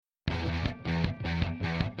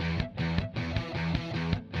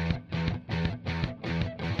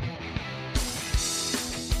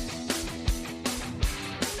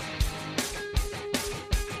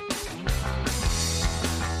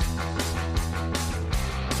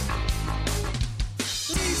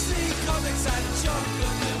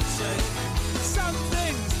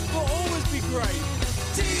great.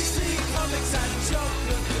 DC Comics and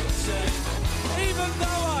chocolate milkshake. Even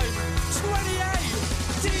though I'm 28,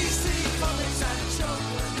 DC Comics and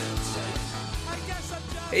chocolate milkshake. I guess I'm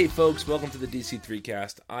just... Hey folks, welcome to the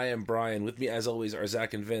DC3cast. I am Brian. With me as always are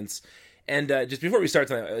Zach and Vince. And just before we start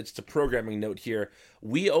tonight, just a programming note here.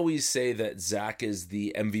 We always say that Zach is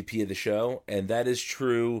the MVP of the show, and that is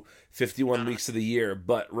true 51 weeks of the year.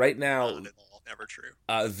 But right now, never true.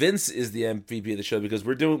 Vince is the MVP of the show because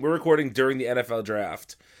we're recording during the NFL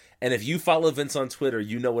draft. And if you follow Vince on Twitter,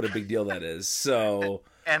 you know what a big deal that is. So,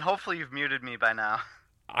 and hopefully you've muted me by now.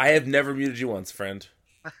 I have never muted you once, friend.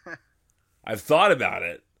 I've thought about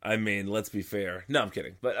it. I mean, let's be fair. No, I'm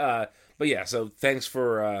kidding. But yeah, so thanks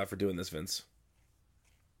for doing this, Vince.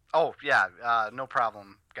 Oh yeah, no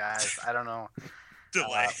problem, guys. I don't know.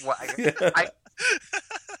 Delay.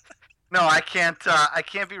 No, I can't. I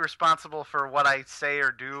can't be responsible for what I say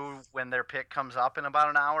or do when their pick comes up in about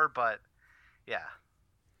an hour. But yeah.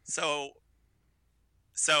 So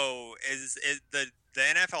is the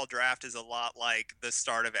NFL draft is a lot like the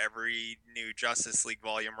start of every new Justice League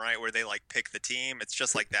volume, right? Where they like pick the team. It's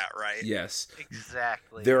just like that, right? Yes.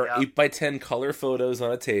 Exactly. There are 8x10 color photos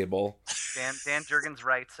on a table. Dan Jurgens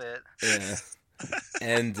writes it. Yeah.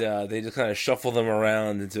 And they just kind of shuffle them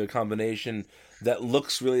around into a combination that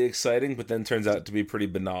looks really exciting, but then turns out to be pretty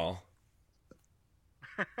banal.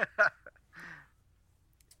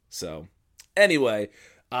 So, anyway,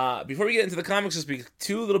 before we get into the comics this week,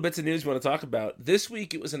 two little bits of news we want to talk about. This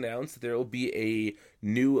week it was announced that there will be a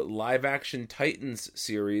new live-action Titans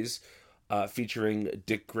series featuring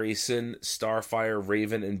Dick Grayson, Starfire,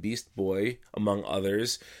 Raven, and Beast Boy, among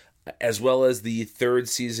others, as well as the third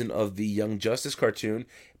season of the Young Justice cartoon.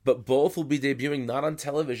 But both will be debuting not on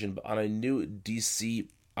television, but on a new DC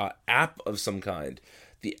app of some kind.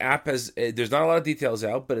 The app there's not a lot of details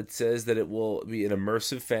out, but it says that it will be an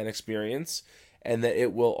immersive fan experience, and that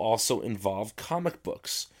it will also involve comic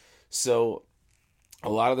books. So a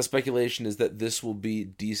lot of the speculation is that this will be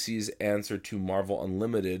DC's answer to Marvel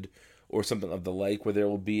Unlimited or something of the like, where there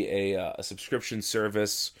will be a subscription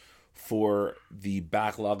service for the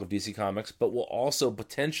backlog of DC Comics, but will also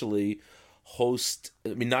potentially host,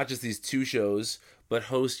 I mean, not just these two shows, but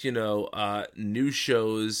host, new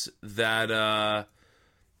shows that,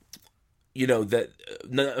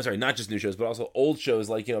 not just new shows, but also old shows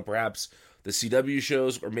like, perhaps the CW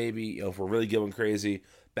shows, or maybe, if we're really going crazy,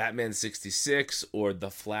 Batman 66 or The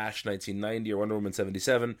Flash 1990 or Wonder Woman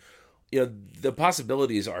 77. The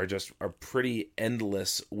possibilities are pretty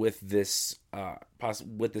endless with this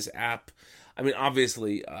app. I mean,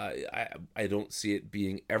 obviously, I don't see it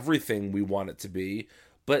being everything we want it to be,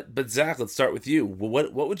 but Zach, let's start with you.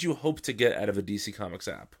 What would you hope to get out of a DC Comics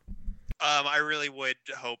app? I really would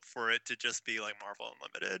hope for it to just be like Marvel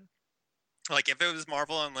Unlimited. Like, if it was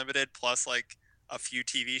Marvel Unlimited plus, like, a few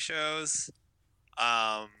TV shows,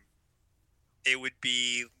 it would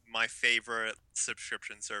be my favorite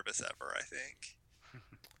subscription service ever, I think.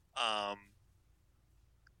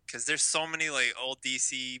 Because there's so many, like, old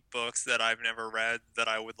DC books that I've never read that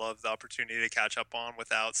I would love the opportunity to catch up on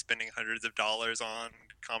without spending hundreds of dollars on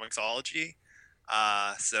Comixology.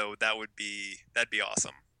 So that'd be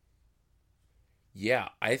awesome. Yeah,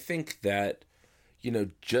 I think that,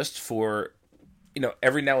 just for,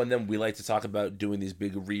 every now and then we like to talk about doing these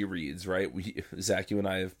big rereads, right? Zach, you and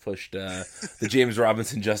I have pushed the James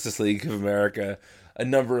Robinson Justice League of America a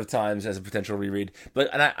number of times as a potential reread.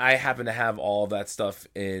 And I happen to have all of that stuff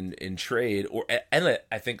in trade, and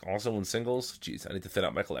I think also in singles. Jeez, I need to thin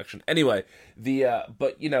out my collection. Anyway,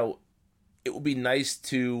 but it would be nice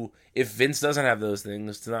to, if Vince doesn't have those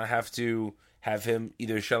things, to not have to have him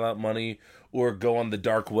either shell out money or go on the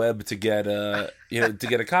dark web to get to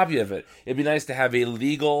get a copy of it. It'd be nice to have a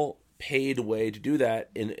legal paid way to do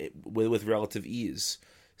that with relative ease.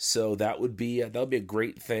 So that would be a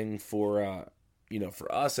great thing for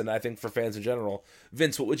for us, and I think for fans in general.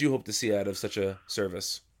 Vince, what would you hope to see out of such a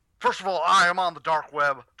service? First of all, I am on the dark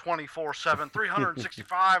web 24/7,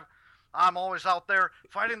 365. I'm always out there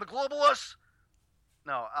fighting the globalists.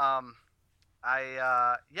 No,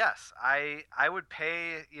 I would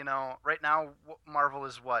pay, right now Marvel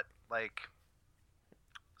is what, like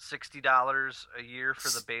 $60 a year for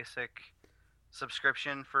the basic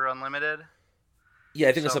subscription for Unlimited? Yeah,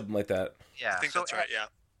 I think it's something like that. Yeah. I think that's right, yeah.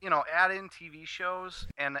 Add in TV shows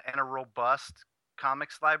and a robust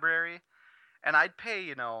comics library, and I'd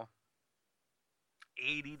pay, $80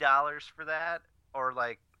 for that, or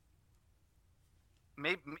like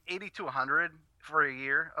maybe 80 to 100 for a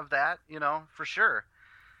year of that, for sure.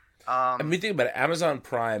 I mean, think about it. Amazon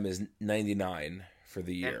Prime is $99 for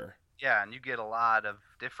the year. And you get a lot of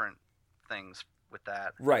different things with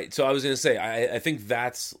that. Right. So I was going to say, I think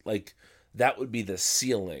that's like, that would be the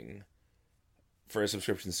ceiling for a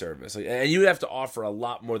subscription service. Like, and you would have to offer a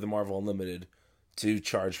lot more than Marvel Unlimited to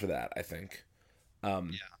charge for that, I think. Yeah.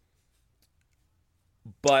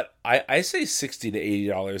 But I say $60 to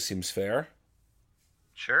 $80 seems fair.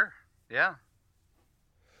 Sure. Yeah.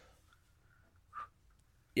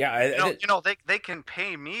 Yeah, they can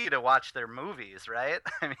pay me to watch their movies, right?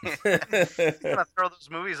 I mean, you're gonna throw those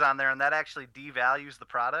movies on there, and that actually devalues the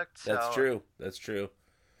product. So. That's true.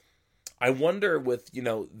 I wonder with,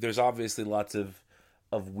 there's obviously lots of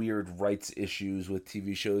weird rights issues with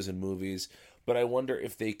TV shows and movies, but I wonder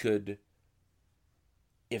if they could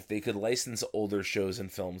license older shows and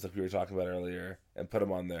films like we were talking about earlier and put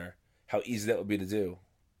them on there, how easy that would be to do.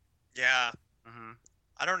 Yeah. Mm-hmm.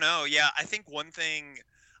 I don't know. Yeah, I think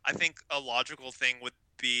a logical thing would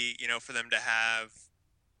be, for them to have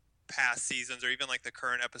past seasons or even like the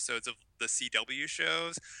current episodes of the CW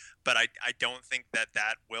shows, but I don't think that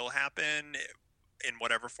will happen in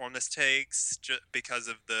whatever form this takes, just because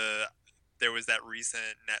of there was that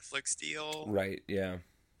recent Netflix deal. Right, yeah.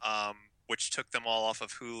 Which took them all off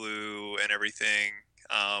of Hulu and everything.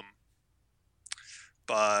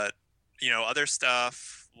 But, other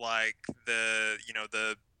stuff like the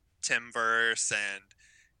Timverse and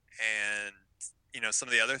some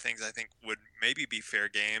of the other things I think would maybe be fair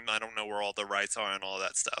game. I don't know where all the rights are and all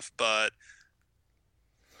that stuff, but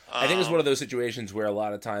I think it's one of those situations where a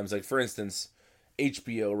lot of times, like for instance,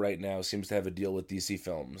 HBO right now seems to have a deal with DC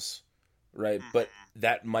Films, right? Mm-hmm. But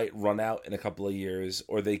that might run out in a couple of years,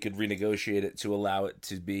 or they could renegotiate it to allow it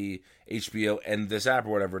to be HBO and this app or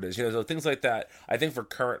whatever it is. So things like that. I think for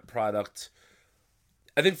current product,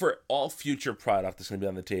 I think for all future product that's going to be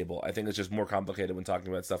on the table, I think it's just more complicated when talking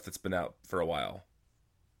about stuff that's been out for a while.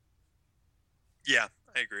 Yeah,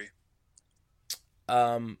 I agree.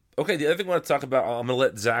 Okay, the other thing I want to talk about, I'm going to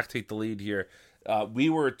let Zach take the lead here. We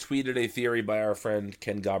were tweeted a theory by our friend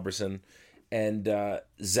Ken Goberson, and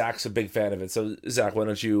Zach's a big fan of it. So, Zach, why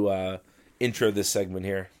don't you intro this segment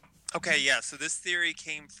here? Okay, yeah. So this theory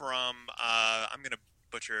came from, I'm going to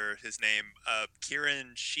butcher his name,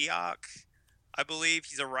 Kieran Shiok, I believe.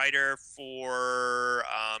 He's a writer for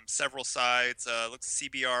several sites. Looks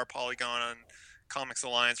CBR, Polygon, Comics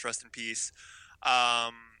Alliance, rest in peace.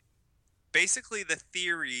 Basically, the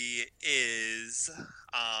theory is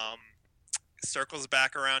circles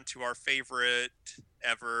back around to our favorite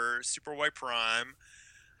ever, Superboy Prime,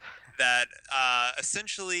 that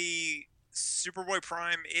essentially Superboy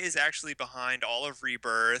Prime is actually behind all of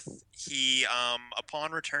Rebirth. He,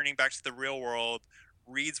 upon returning back to the real world,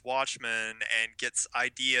 reads Watchmen and gets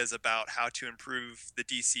ideas about how to improve the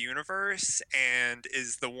DC universe, and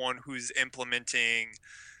is the one who's implementing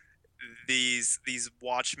these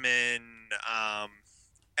Watchmen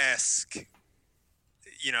esque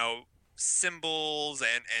symbols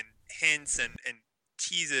and hints and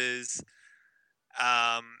teases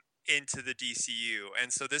into the DCU.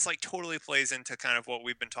 And so this totally plays into kind of what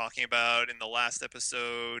we've been talking about in the last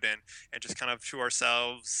episode, and just kind of to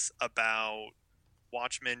ourselves about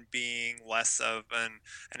Watchmen being less of an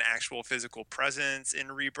actual physical presence in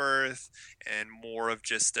Rebirth and more of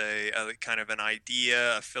just a kind of an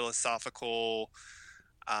idea, a philosophical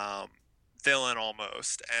villain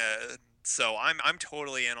almost. And so I'm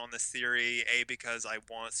totally in on this theory, A, because I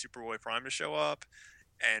want Superboy Prime to show up,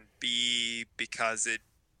 and B, because it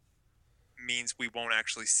means we won't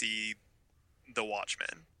actually see the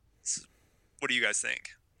Watchmen. So what do you guys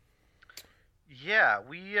think? Yeah,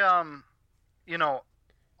 we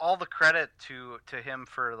all the credit to him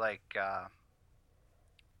for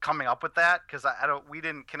coming up with that, because we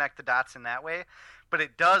didn't connect the dots in that way, but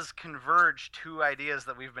it does converge two ideas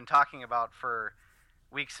that we've been talking about for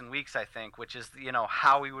weeks and weeks, I think, which is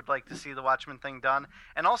how we would like to see the Watchmen thing done,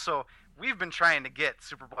 and also we've been trying to get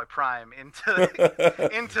Superboy Prime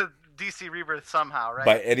into DC Rebirth somehow, right?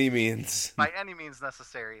 By any means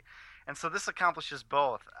necessary. And so this accomplishes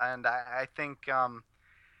both, and I think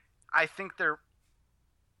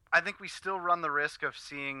we still run the risk of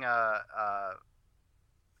seeing one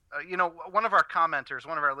of our commenters,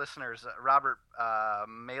 one of our listeners, Robert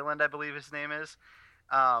Mayland, I believe his name is,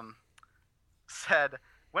 said,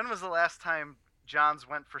 "When was the last time Johns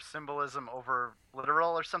went for symbolism over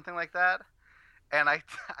literal," or something like that? And I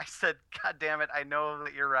said, "God damn it, I know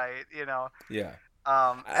that you're right." Yeah.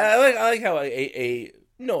 I like how a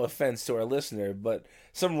no offense to our listener, but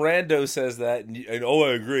some rando says that, and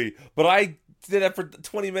I agree. But I did that for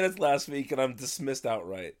 20 minutes last week, and I'm dismissed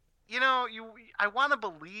outright. I want to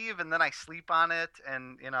believe, and then I sleep on it,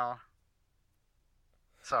 and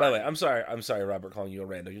Sorry. By the way, I'm sorry, Robert, calling you a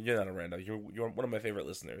rando. You're not a rando. You're one of my favorite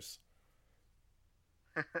listeners.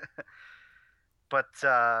 But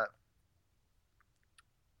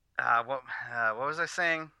what was I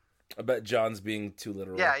saying? About John's being too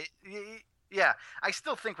literal. Yeah, yeah. I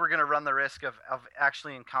still think we're going to run the risk of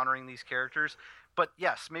actually encountering these characters. But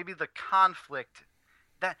yes, maybe the conflict.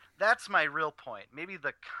 That's my real point. Maybe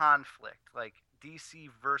the conflict, like DC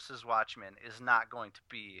versus Watchmen, is not going to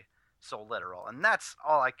be so literal, and that's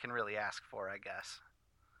all I can really ask for, I guess.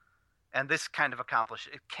 And this kind of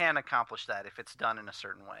can accomplish that if it's done in a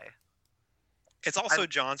certain way. It's also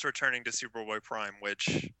John's returning to Superboy Prime,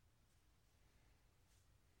 which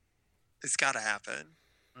it's got to happen.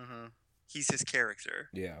 Mm-hmm. He's his character.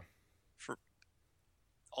 Yeah. For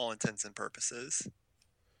all intents and purposes.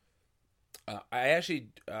 I actually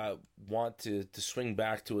want to swing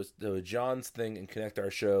back to a John's thing and connect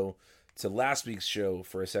our show to last week's show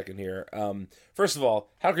for a second here. First of all,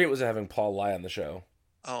 how great was it having Paul Lai on the show?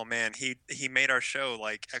 Oh man, he made our show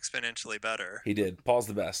like exponentially better. He did. Paul's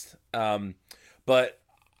the best. But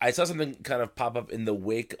I saw something kind of pop up in the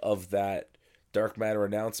wake of that Dark Matter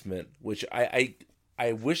announcement, which I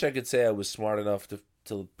wish I could say I was smart enough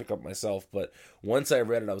to pick up myself, but once I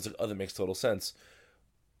read it, I was like, oh, that makes total sense.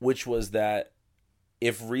 Which was that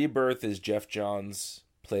if Rebirth is Jeff Johns'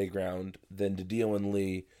 playground, then DiDio and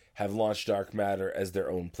Lee have launched Dark Matter as their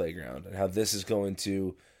own playground, and how this is going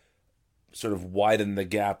to sort of widen the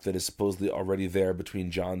gap that is supposedly already there between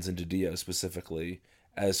Johns and DiDio specifically,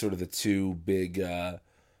 as sort of the two big, the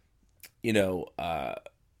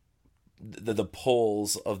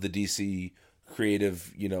poles of the DC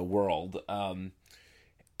creative, world.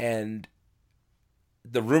 And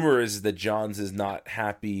the rumor is that Johns is not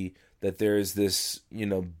happy that there's this,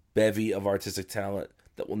 bevy of artistic talent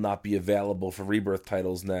that will not be available for Rebirth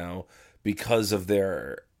titles now because of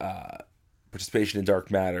their participation in Dark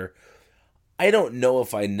Matter. I don't know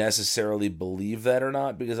if I necessarily believe that or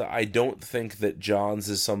not, because I don't think that Johns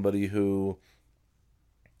is somebody who...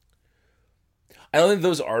 I don't think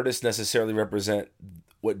those artists necessarily represent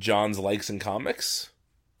what Johns likes in comics.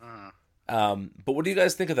 But what do you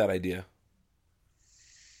guys think of that idea?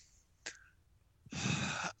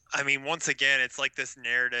 I mean, once again, it's like this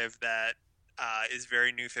narrative that is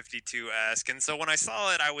very New 52-esque. And so when I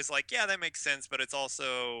saw it, I was like, yeah, that makes sense. But it's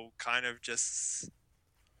also kind of just...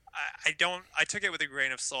 I took it with a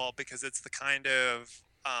grain of salt, because it's the kind of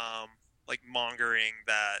mongering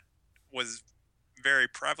that was very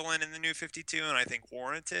prevalent in the New 52 and I think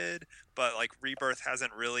warranted, but like Rebirth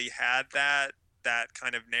hasn't really had that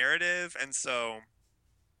kind of narrative, and so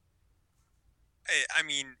I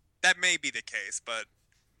mean, that may be the case, but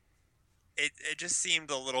it just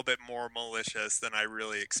seemed a little bit more malicious than I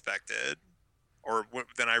really expected, or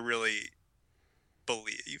than I really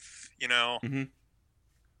believe, Mm-hmm.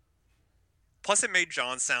 Plus, it made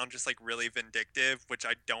John sound just like really vindictive, which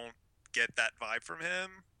I don't get that vibe from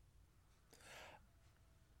him.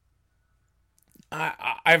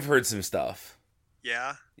 I've heard some stuff.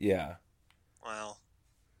 Yeah? Yeah. Well.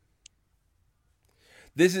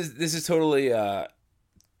 This is totally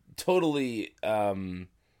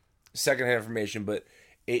secondhand information, but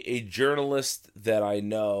a journalist that I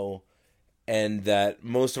know and that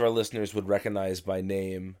most of our listeners would recognize by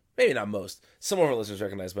name, maybe not most, some of our listeners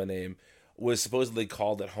recognize by name, was supposedly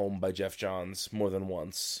called at home by Jeff Johns more than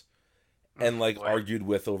once, and argued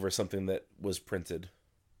with over something that was printed.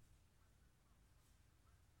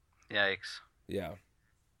 Yikes. Yeah.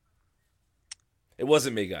 It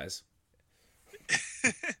wasn't me, guys.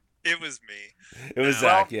 It was me. It was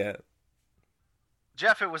Zach, yeah.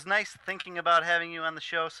 Jeff, it was nice thinking about having you on the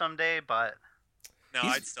show someday, but... No,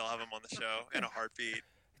 I'd still have him on the show in a heartbeat.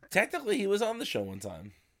 Technically, he was on the show one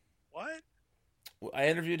time. What? I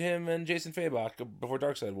interviewed him and Jason Fabok before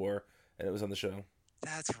Darkseid War, and it was on the show.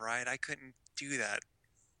 That's right. I couldn't do that.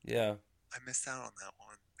 Yeah. I missed out on that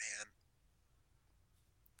one, man.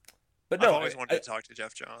 But no, I've always wanted to talk to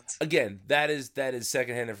Jeff Johns. Again, that is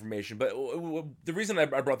secondhand information. But the reason I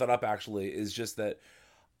brought that up actually is just that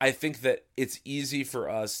I think that it's easy for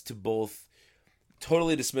us to both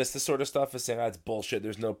totally dismiss this sort of stuff as saying, it's bullshit,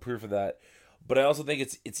 there's no proof of that. But I also think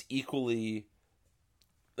it's equally...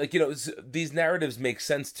 these narratives make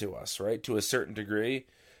sense to us, right? To a certain degree,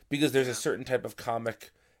 because there's a certain type of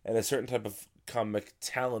comic and a certain type of comic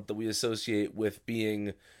talent that we associate with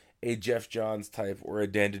being a Jeff Johns type or a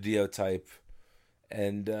Dan DiDio type.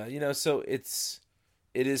 And, so it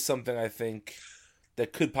is something I think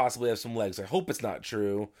that could possibly have some legs. I hope it's not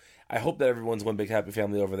true. I hope that everyone's one big happy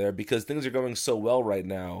family over there, because things are going so well right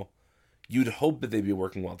now. You'd hope that they'd be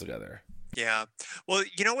working well together. Yeah. Well,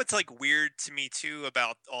 what's weird to me too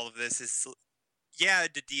about all of this is, yeah,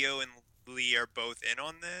 DiDio and Lee are both in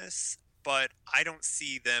on this, but I don't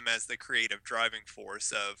see them as the creative driving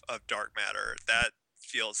force of Dark Matter. That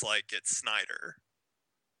feels like it's Snyder.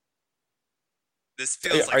 This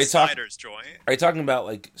feels like Snyder's joint. Are you talking about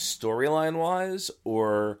like storyline wise,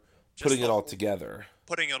 or Just putting the it all whole- together?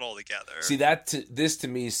 Putting it all together. See, this to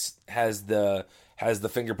me has the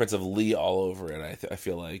fingerprints of Lee all over it. I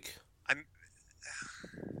feel like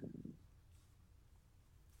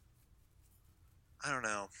I don't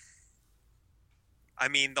know. I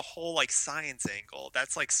mean, the whole like science angle,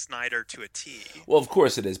 that's like Snyder to a T. Well, of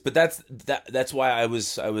course it is, but that's why I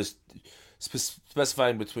was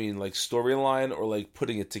specifying between like storyline or like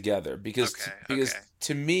putting it together because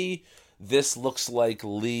to me this looks like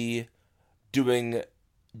Lee doing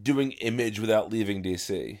Image without leaving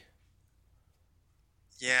DC.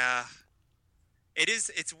 Yeah. It is.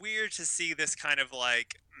 It's weird to see this kind of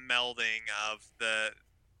like melding of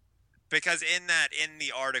because in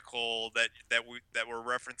the article that we're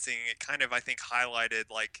referencing, it kind of I think highlighted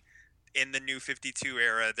like in the New 52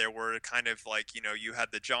 era there were kind of like, you know, you had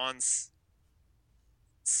the John's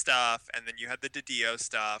stuff and then you had the DiDio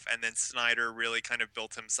stuff, and then Snyder really kind of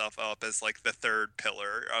built himself up as like the third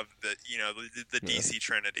pillar of the, you know, the DC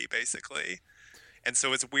Trinity basically. And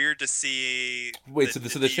so it's weird to see. Wait, so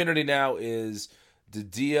the Trinity now is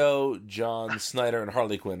DiDio, John, Snyder, and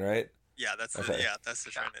Harley Quinn, right? Yeah, that's the Trinity.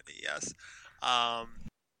 Yes,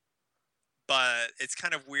 but it's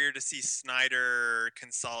kind of weird to see Snyder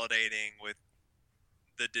consolidating with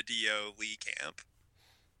the DiDio Lee camp.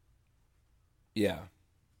 Yeah,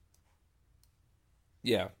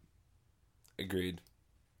 agreed.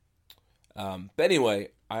 But anyway,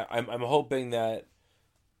 I'm hoping that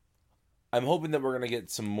we're gonna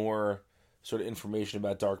get some more sort of information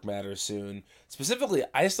about Dark Matter soon. Specifically,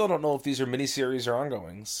 I still don't know if these are miniseries or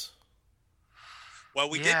ongoings. Well,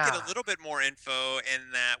 we did get a little bit more info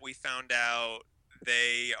in that we found out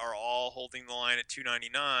they are all holding the line at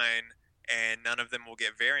 $2.99, and none of them will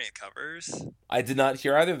get variant covers. I did not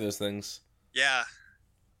hear either of those things. Yeah.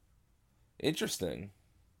 Interesting.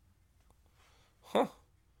 Huh.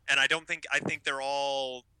 And I think they're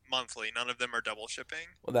all monthly. None of them are double shipping.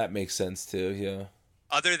 Well, that makes sense too, yeah.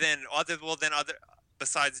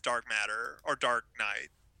 Besides Dark Matter or Dark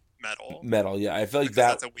Knight Metal. Metal, yeah. I feel like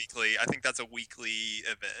that's a weekly. I think that's a weekly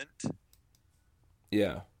event.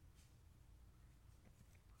 Yeah.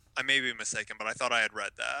 I may be mistaken, but I thought I had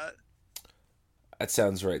read that. That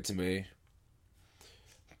sounds right to me.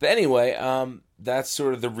 But anyway, that's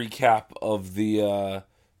sort of the recap of the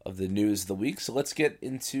news of the week. So let's get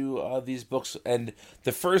into these books. And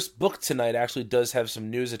the first book tonight actually does have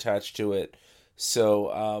some news attached to it.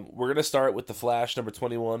 So we're going to start with The Flash, number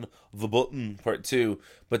 21, The Button, part 2.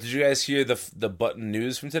 But did you guys hear the Button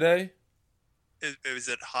news from today? Is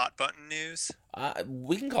it hot button news?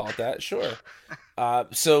 We can call it that, sure.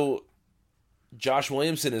 So Josh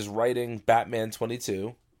Williamson is writing Batman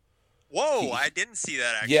 22. Whoa, I didn't see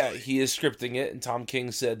that, actually. Yeah, he is scripting it, and Tom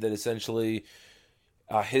King said that essentially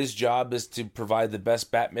his job is to provide the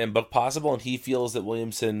best Batman book possible, and he feels that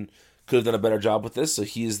Williamson could have done a better job with this, so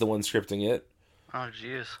he's the one scripting it. Oh,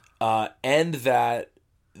 jeez. And that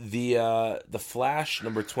the Flash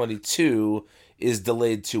number 22 is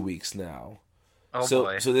delayed 2 weeks now. Oh,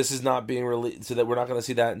 boy. So this is not being released, so that we're not going to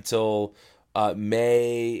see that until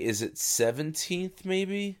May, is it 17th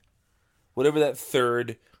maybe? Whatever that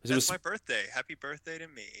third... That's my birthday. Happy birthday to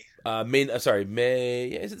me. May...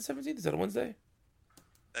 Yeah, is it the 17th? Is that a Wednesday?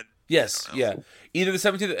 Yes, yeah. Either the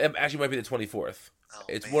 17th, actually might be the 24th. Oh,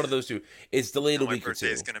 it's man. One of those two. It's delayed a week or two.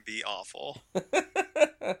 My birthday is going to be awful.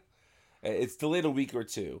 It's delayed a week or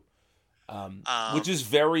two, which is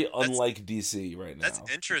very unlike DC right now. That's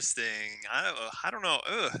interesting. I don't know.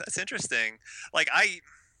 Ugh, that's interesting. Like I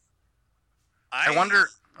wonder.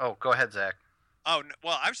 Oh, go ahead, Zach. Oh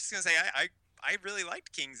well, I was just gonna say I really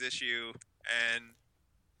liked King's issue, and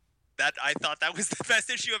that I thought that was the best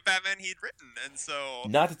issue of Batman he'd written, and so.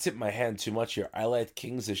 Not to tip my hand too much here, I liked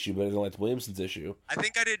King's issue, but I didn't like Williamson's issue. I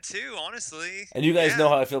think I did too, honestly. And you guys know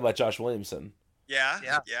how I feel about Josh Williamson. Yeah.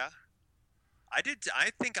 I did.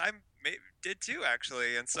 I think I did too,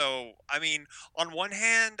 actually. And so, I mean, on one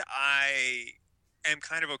hand, I am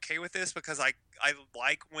kind of okay with this because I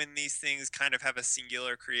like when these things kind of have a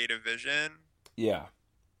singular creative vision. Yeah.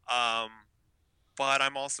 But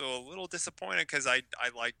I'm also a little disappointed because I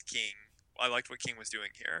liked King. I liked what King was doing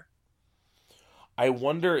here. I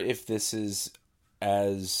wonder if this is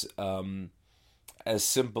as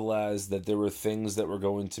simple as that there were things that were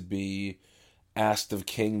going to be asked of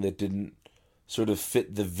King that didn't sort of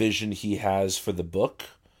fit the vision he has for the book.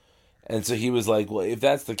 And so he was like, well, if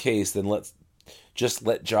that's the case, then let's just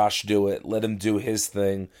let Josh do it. Let him do his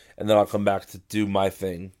thing, and then I'll come back to do my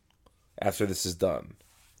thing after this is done.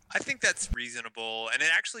 I think that's reasonable, and it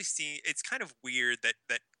actually it's kind of weird that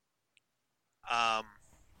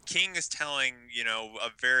King is telling, a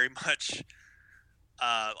very much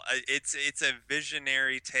it's a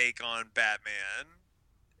visionary take on Batman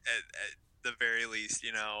at the very least,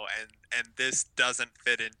 and this doesn't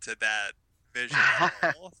fit into that vision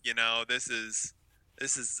at all. This is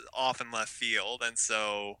off in left field, and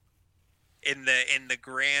so in the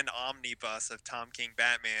grand omnibus of Tom King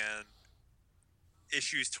Batman,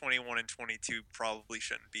 issues 21 and 22 probably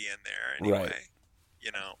shouldn't be in there anyway. Right.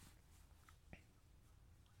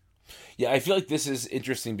 Yeah, I feel like this is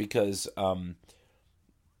interesting because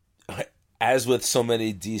as with so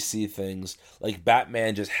many DC things, like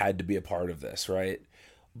Batman just had to be a part of this, right?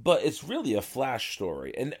 But it's really a Flash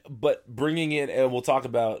story, but bringing in, and we'll talk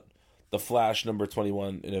about the Flash number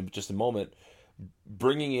 21 in just a moment.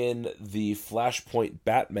 Bringing in the Flashpoint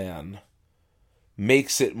Batman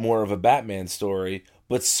makes it more of a Batman story,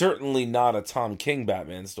 but certainly not a Tom King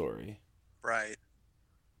Batman story. Right.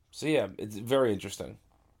 So yeah, it's very interesting.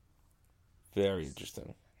 Very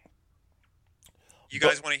interesting. You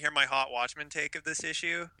guys want to hear my Hot Watchmen take of this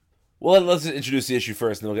issue? Well, let's introduce the issue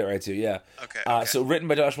first, and then we'll get right to it. Yeah. Okay. So written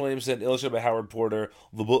by Josh Williamson, illustrated by Howard Porter.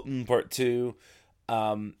 The Bulletin Part 2.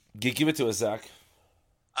 Give it to us, Zach.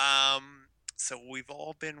 So we've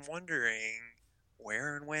all been wondering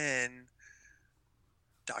where and when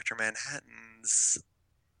Dr. Manhattan's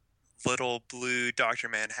little blue Dr.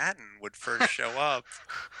 Manhattan would first show up.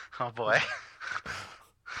 Oh boy.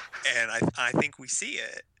 And I think we see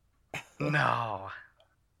it. No.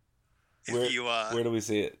 Where do we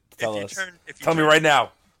see it? Tell us. Tell me right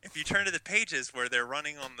now. If you turn to the pages where they're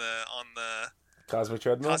running on the Cosmic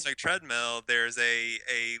Treadmill, there's a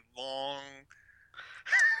long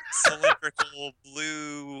cylindrical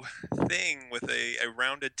blue thing with a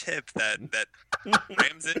rounded tip that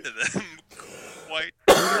rams into them quite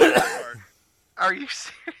hard. Are you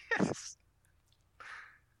serious?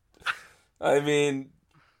 I mean,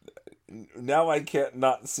 now I can't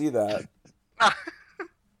not see that.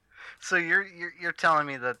 So you're telling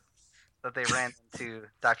me that they ran into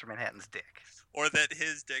Dr. Manhattan's dick, or that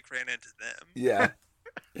his dick ran into them? Yeah,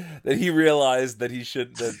 that he realized that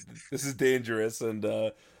that this is dangerous, and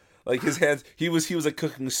like his hands, he was like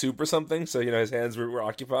cooking soup or something, so his hands were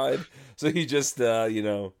occupied, so he just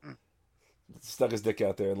stuck his dick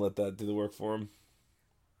out there and let that do the work for him.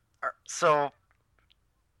 So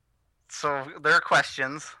there are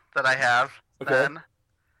questions that I have. Okay. Then,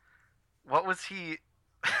 what was he?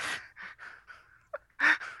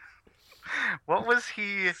 What was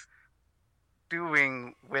he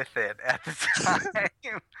doing with it at the time?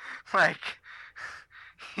 Like,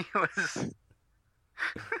 he was...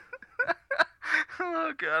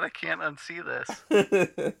 Oh god, I can't unsee this.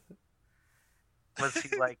 Was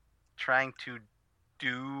he, like, trying to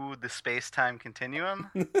do the space-time continuum?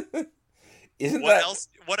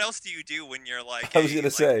 What else do you do when you're, like, I was gonna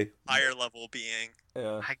say higher level being?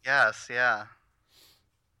 Yeah. I guess, yeah.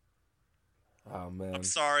 Oh man, I'm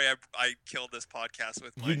sorry I killed this podcast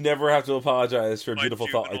with you never have to apologize for a my beautiful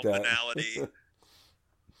thought like that. banality.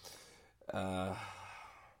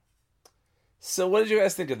 So what did you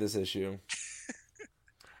guys think of this issue?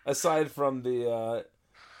 Aside from the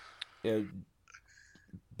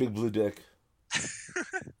big blue dick.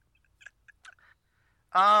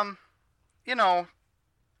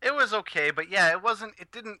 It was okay, but yeah,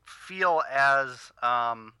 it didn't feel as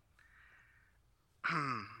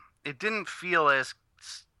it didn't feel as,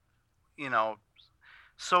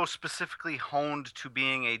 so specifically honed to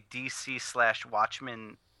being a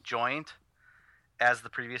DC/Watchmen joint as the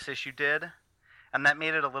previous issue did. And that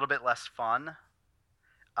made it a little bit less fun.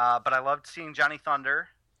 But I loved seeing Johnny Thunder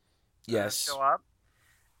show up.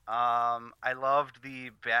 I loved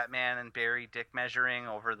the Batman and Barry dick measuring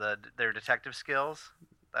over their detective skills.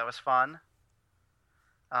 That was fun.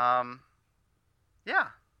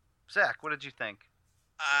 Yeah. Zach, what did you think?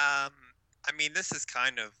 I mean, this is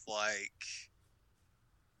kind of like...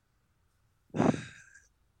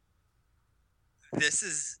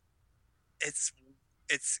 It's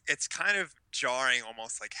kind of jarring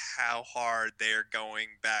almost, like, how hard they're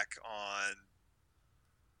going back on...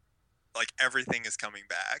 Like, everything is coming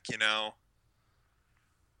back,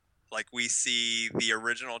 Like, we see the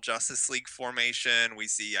original Justice League formation, we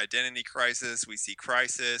see Identity Crisis, we see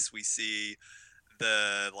Crisis, we see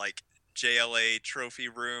the, like, JLA trophy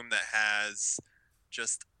room that has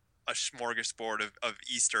just a smorgasbord of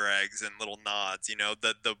Easter eggs and little nods,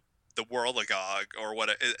 the Whirligog, or what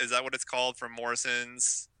is that what it's called from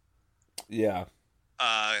Morrison's? Yeah.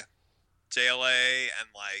 JLA, and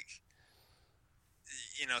like,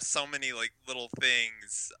 so many like little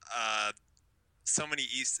things, so many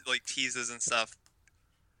teases and stuff.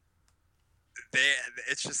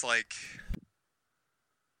 It's just like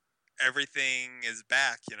everything is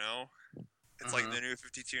back. It's like the New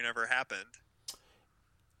 52 never happened.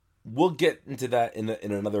 We'll get into that in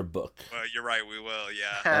another book. Well, you're right. We will.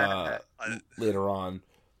 Yeah. Later on.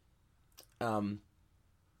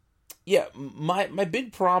 Yeah. My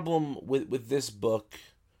big problem with this book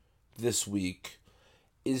this week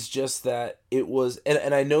is just that it was,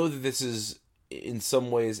 and I know that this is in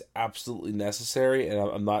some ways absolutely necessary, and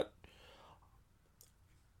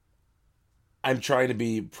I'm trying to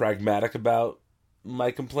be pragmatic about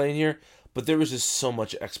my complaint here, but there was just so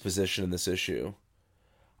much exposition in this issue.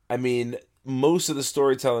 I mean, most of the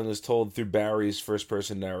storytelling is told through Barry's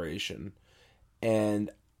first-person narration,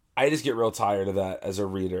 and I just get real tired of that as a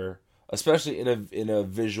reader, especially in a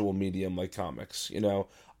visual medium like comics.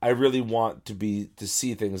 I really want to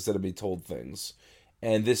see things instead of be told things,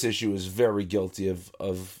 and this issue is very guilty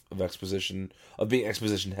of exposition, of being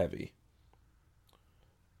exposition heavy.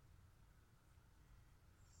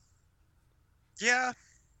 Yeah.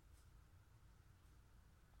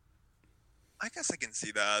 I guess I can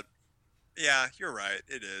see that. Yeah, you're right.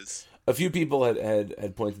 It is. A few people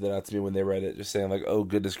had pointed that out to me when they read it, just saying like, "Oh,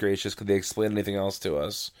 goodness gracious, could they explain anything else to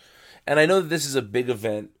us?" And I know that this is a big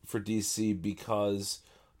event for DC because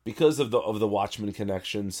of the Watchmen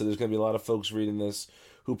connection. So there's going to be a lot of folks reading this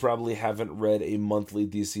who probably haven't read a monthly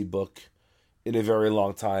DC book in a very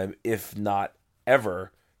long time, if not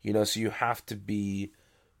ever. So you have to be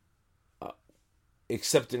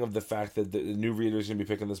accepting of the fact that the new readers are going to be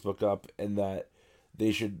picking this book up and that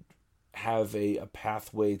they should have a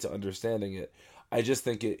pathway to understanding it. I just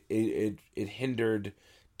think it hindered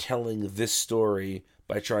telling this story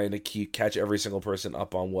by trying to catch every single person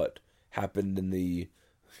up on what happened in the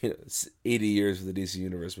 80 years of the DC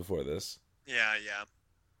universe before this. Yeah.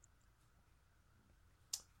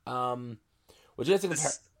 What do you guys think of?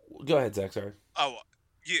 Go ahead, Zach. Sorry. Oh,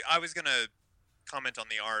 I was gonna comment on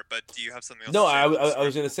the art, but do you have something else? No, I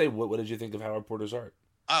was gonna say, what did you think of Howard Porter's art?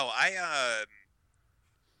 Oh, I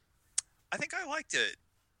think I liked it.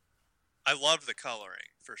 I loved the coloring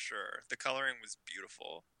for sure. The coloring was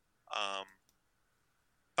beautiful.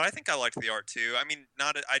 But I think I liked the art too. I mean,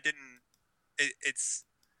 I didn't. It's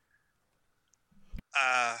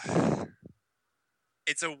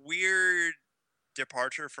a weird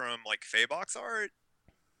departure from like Faybox art.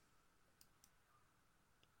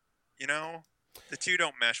 The two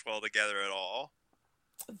don't mesh well together at all.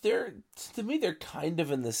 To me, they're kind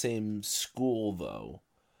of in the same school though.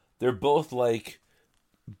 They're both like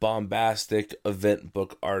bombastic event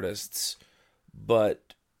book artists,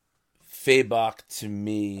 but Faybox to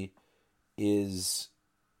me is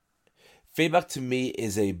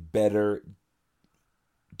a better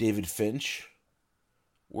David Finch,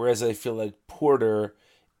 whereas I feel like Porter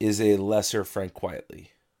is a lesser Frank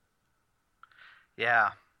Quietly.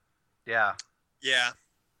 Yeah.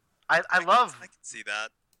 I love. I can see that.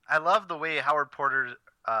 I love the way Howard Porter's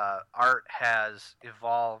art has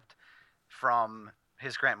evolved from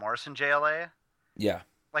his Grant Morrison JLA. Yeah.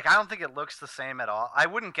 Like, I don't think it looks the same at all. I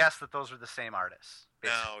wouldn't guess that those are the same artists.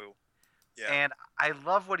 Basically. No. Yeah. And I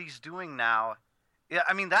love what he's doing now. Yeah,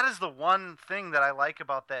 I mean, that is the one thing that I like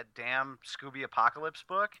about that damn Scooby Apocalypse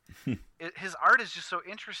book. His art is just so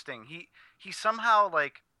interesting. He somehow,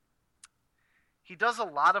 like, he does a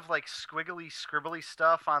lot of, like, squiggly, scribbly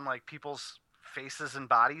stuff on, like, people's faces and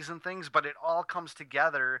bodies and things, but it all comes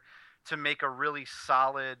together to make a really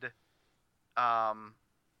solid,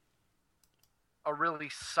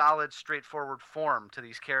 straightforward form to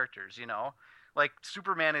these characters, Like,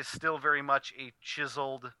 Superman is still very much a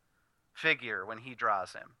chiseled figure when he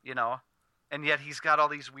draws him, And yet he's got all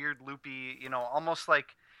these weird loopy, almost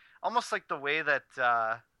like the way that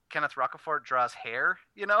Kenneth Rocafort draws hair,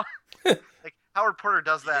 Like, Howard Porter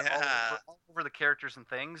does that all over the characters and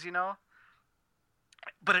things,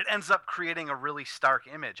 But it ends up creating a really stark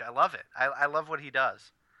image. I love it. I love what he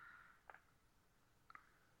does.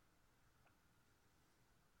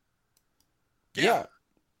 Yeah.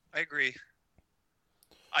 I agree.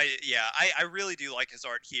 I really do like his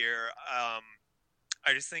art here. I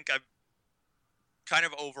just think I've kind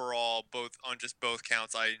of overall, both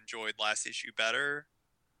counts, I enjoyed last issue better.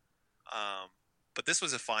 But this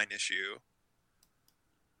was a fine issue.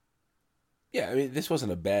 Yeah, I mean, this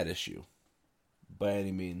wasn't a bad issue by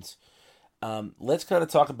any means. Let's kind of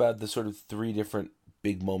talk about the sort of three different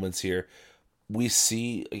big moments here. We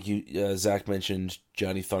see, like Zach mentioned,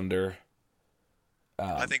 Johnny Thunder.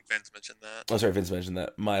 I think Vince mentioned that. Oh, sorry, Vince mentioned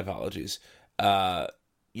that. My apologies.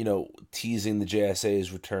 Teasing the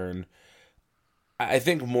JSA's return. I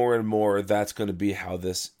think more and more that's going to be how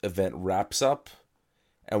this event wraps up,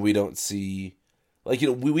 and we don't see, like,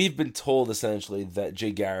 we've been told essentially that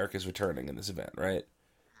Jay Garrick is returning in this event, right?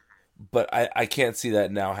 But I can't see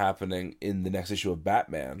that now happening in the next issue of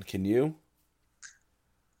Batman. Can you?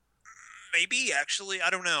 Maybe, actually, I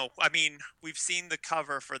don't know. I mean, we've seen the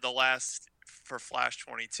cover for Flash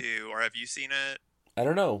 22, or have you seen it? I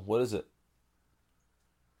don't know. What is it?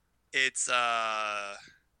 It's I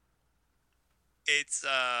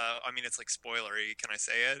mean, it's like spoilery. Can I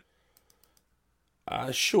say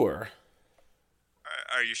it? Sure.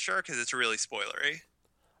 Are you sure? Because it's really spoilery.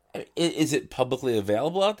 Is it publicly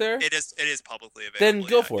available out there? It is publicly available. Then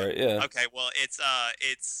go for it. Yeah. Okay. Well, it's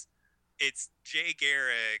Jay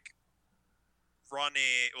Garrick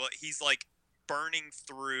running. Well, he's like burning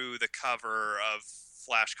through the cover of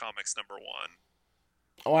Flash Comics #1.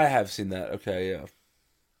 Oh, I have seen that. Okay, yeah.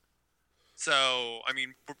 So, I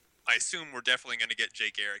mean, I assume we're definitely going to get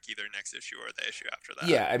Jay Garrick either next issue or the issue after that.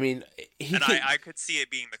 Yeah, I mean, I could see it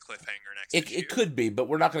being the cliffhanger next issue. It could be, but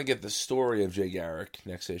we're not going to get the story of Jay Garrick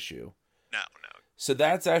next issue. No. So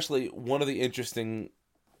that's actually one of the interesting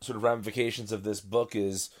sort of ramifications of this book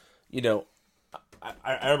is,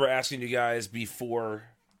 I remember asking you guys before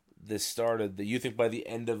this started that you think by the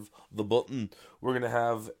end of the bulletin we're going to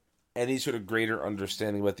have any sort of greater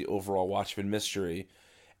understanding about the overall Watchmen mystery.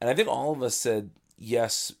 And I think all of us said,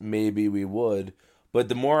 yes, maybe we would. But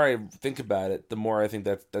the more I think about it, the more I think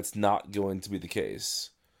that that's not going to be the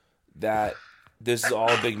case. That this is all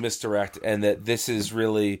a big misdirect and that this is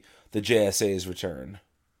really the JSA's return.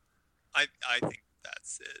 I think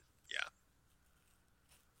that's it. Yeah.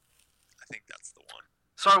 I think that's the one.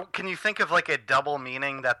 So can you think of like a double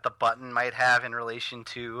meaning that the button might have in relation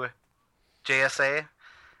to JSA?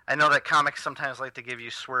 I know that comics sometimes like to give you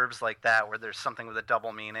swerves like that where there's something with a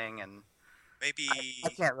double meaning, and maybe I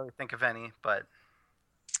can't really think of any, but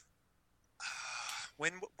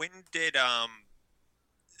when did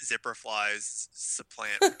zipper flies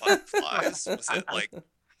supplant butterflies? Was it like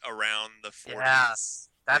around the 40s? Yeah,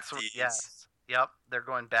 that's 50s? what. Yes, yep. They're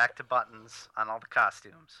going back to buttons on all the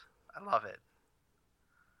costumes. I love it.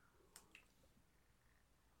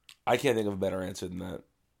 I can't think of a better answer than that.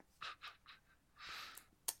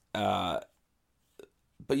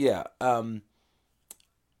 But yeah,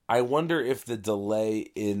 I wonder if the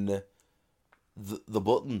delay in the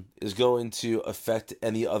bulletin is going to affect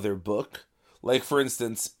any other book. Like, for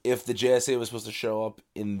instance, if the JSA was supposed to show up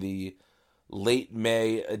in the late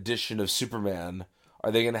May edition of Superman,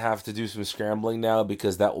 are they going to have to do some scrambling now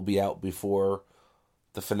because that will be out before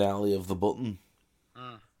the finale of the bulletin?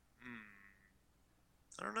 I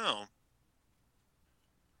don't know.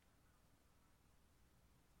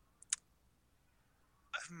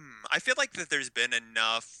 I feel like that there's been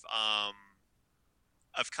enough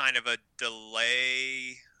of kind of a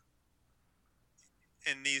delay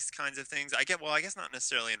in these kinds of things. I guess not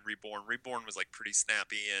necessarily in Reborn. Reborn was like pretty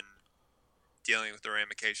snappy in dealing with the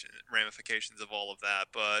ramifications of all of that,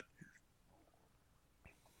 but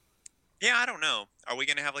yeah, I don't know. Are we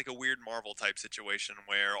going to have like a weird Marvel type situation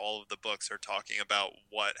where all of the books are talking about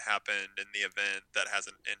what happened in the event that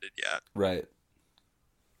hasn't ended yet? Right.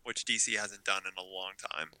 Which DC hasn't done in a long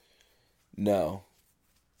time. No.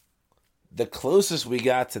 The closest we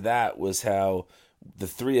got to that was how the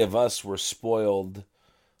three of us were spoiled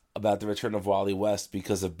about the return of Wally West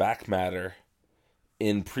because of back matter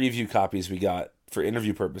in preview copies we got for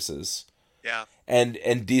interview purposes. Yeah. And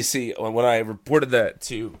DC, when I reported that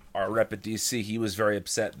to our rep at DC, he was very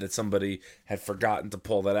upset that somebody had forgotten to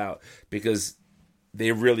pull that out because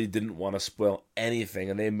they really didn't want to spoil anything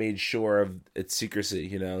and they made sure of its secrecy,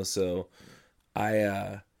 so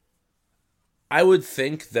I would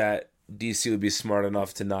think that DC would be smart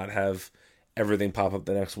enough to not have everything pop up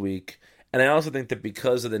the next week. And I also think that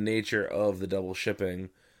because of the nature of the double shipping,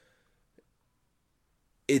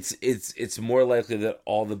 it's more likely that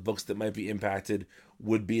all the books that might be impacted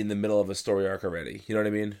would be in the middle of a story arc already. You know what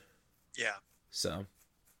I mean? Yeah. So.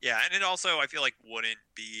 Yeah, and it also, I feel like, wouldn't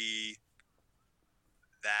be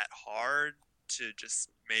that hard to just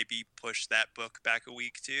maybe push that book back a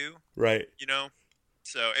week too. Right.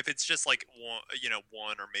 So if it's just like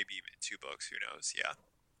one or maybe even two books, who knows? Yeah.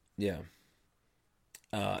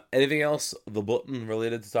 Yeah. Anything else the bulletin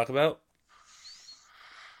related to talk about?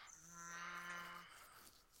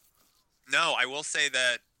 No, I will say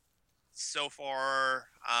that so far,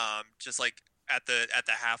 just like at the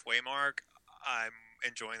halfway mark, I'm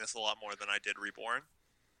enjoying this a lot more than I did Reborn.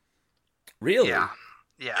 Really? Yeah.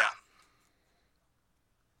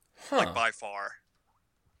 Huh. Like by far,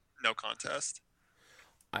 no contest.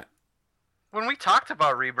 When we talked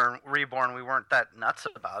about Reborn, we weren't that nuts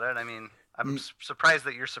about it. I mean, I'm surprised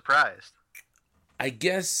that you're surprised. I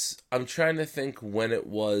guess I'm trying to think when it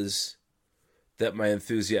was that my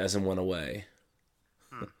enthusiasm went away.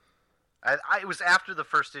 It was after the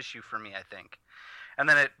first issue for me, I think. And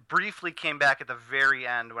then it briefly came back at the very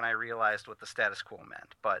end when I realized what the status quo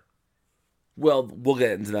meant. But well, we'll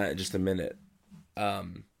get into that in just a minute.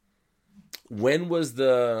 When was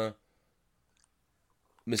the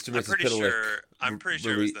Mr. and Mrs. Pitalick? I'm pretty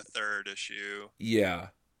sure it was the third issue. Yeah.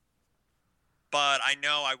 But I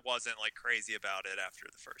know I wasn't like crazy about it after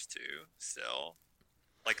the first two. Still,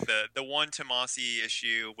 like the one Tomasi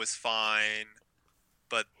issue was fine,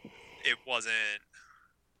 but it wasn't.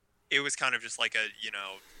 It was kind of just like a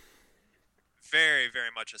very very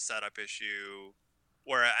much a setup issue.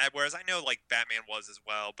 Whereas I know like Batman was as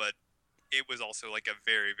well, but it was also like a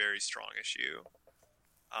very very strong issue.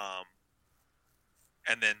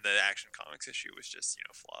 And then the Action Comics issue was just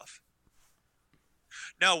fluff.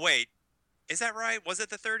 No, wait. Is that right? Was it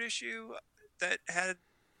the third issue that had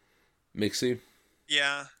Mixie?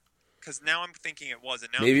 Yeah, because now I'm thinking it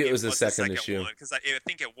wasn't. Now maybe it was the second issue. Because I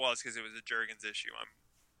think it was because it was a Jurgens issue. I'm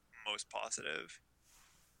most positive.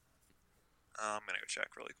 I'm gonna go check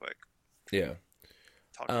really quick. Yeah.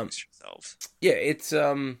 Talk amongst yourselves. Yeah, it's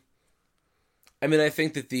I mean, I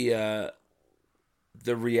think that the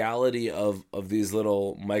reality of these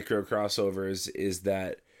little micro crossovers is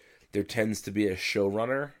that there tends to be a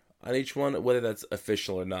showrunner on each one, whether that's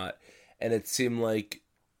official or not. And it seemed like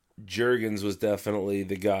Jurgens was definitely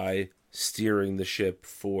the guy steering the ship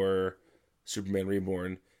for Superman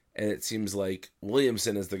Reborn, and it seems like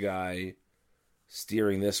Williamson is the guy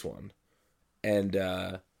steering this one. And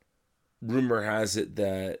rumor has it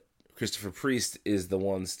that Christopher Priest is the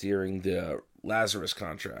one steering the Lazarus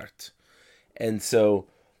contract. And so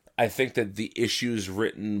I think that the issues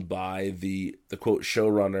written by the quote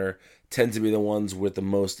showrunner tend to be the ones with the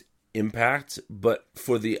most impact, but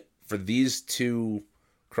for these two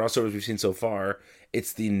crossovers we've seen so far,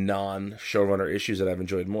 it's the non-showrunner issues that I've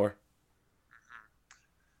enjoyed more.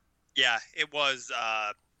 Yeah, it was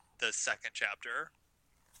the second chapter,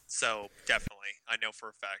 so definitely, I know for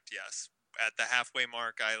a fact, yes. At the halfway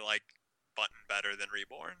mark, I like Button better than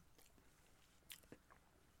Reborn.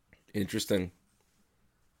 Interesting.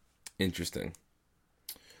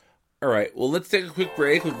 All right, well, let's take a quick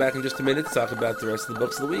break. We'll be back in just a minute to talk about the rest of the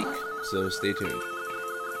books of the week, so stay tuned.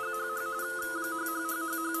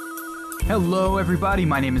 Hello, everybody.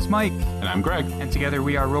 My name is Mike. And I'm Greg. And together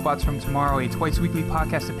we are Robots from Tomorrow, a twice-weekly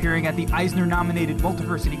podcast appearing at the Eisner-nominated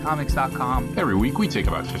MultiversityComics.com. Every week we take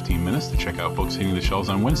about 15 minutes to check out books hitting the shelves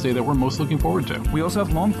on Wednesday that we're most looking forward to. We also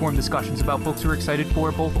have long-form discussions about books we're excited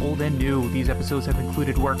for, both old and new. These episodes have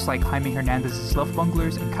included works like Jaime Hernandez's Love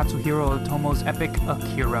Bunglers and Katsuhiro Otomo's epic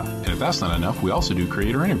Akira. And if that's not enough, we also do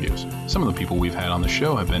creator interviews. Some of the people we've had on the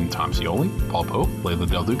show have been Tom Scioli, Paul Pope, Layla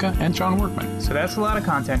Del Duca, and John Workman. So that's a lot of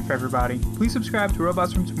content for everybody. Please subscribe to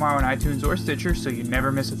Robots from Tomorrow on iTunes or Stitcher so you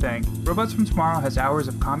never miss a thing. Robots from Tomorrow has hours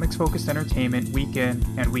of comics-focused entertainment week in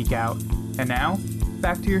and week out. And now,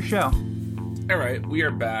 back to your show. All right, we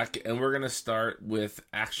are back, and we're going to start with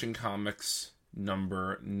Action Comics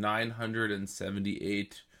number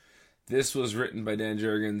 978. This was written by Dan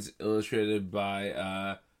Jurgens, illustrated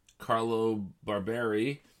by Carlo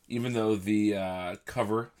Barberi, even though the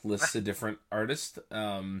cover lists a different artist,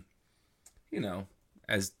 as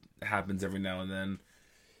happens every now and then.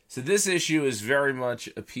 So this issue is very much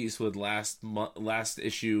a piece with last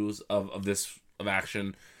issues of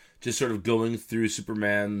Action, just sort of going through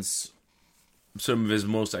Superman's some of his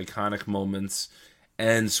most iconic moments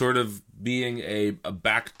and sort of being a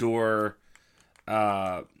backdoor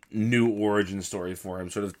new origin story for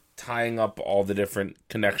him, sort of tying up all the different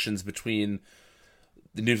connections between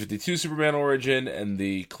the New 52 Superman origin and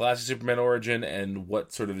the classic Superman origin and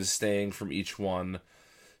what sort of is staying from each one.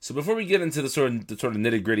 So before we get into the sort of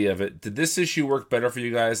nitty-gritty of it, did this issue work better for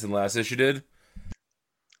you guys than last issue did?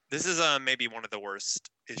 This is maybe one of the worst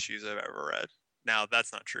issues I've ever read. Now,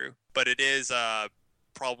 that's not true, but it is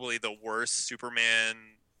probably the worst Superman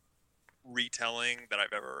retelling that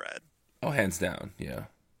I've ever read. Oh, hands down, yeah.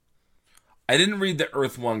 I didn't read the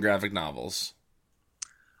Earth 1 graphic novels.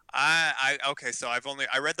 Okay, so I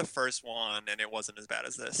read the first one and it wasn't as bad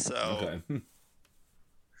as this. So okay.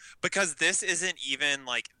 Because this isn't even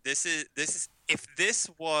like this is if this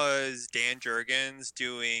was Dan Jurgens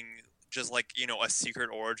doing just like a Secret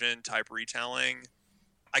Origin type retelling,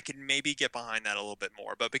 I could maybe get behind that a little bit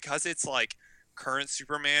more. But because it's like current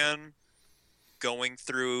Superman going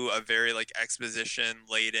through a very like exposition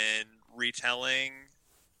laden retelling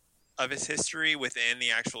of his history within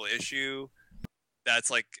the actual issue,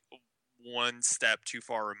 that's like one step too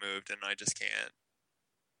far removed, and I just can't.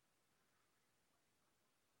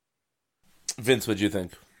 Vince, what'd you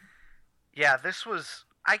think? Yeah, this was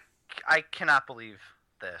I cannot believe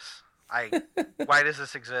this. Why does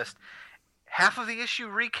this exist? Half of the issue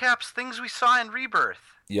recaps things we saw in Rebirth.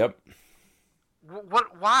 Yep.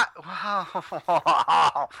 What? Why?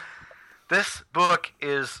 Wow. This book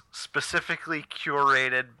is specifically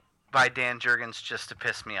curated by Dan Jurgens just to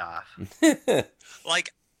piss me off.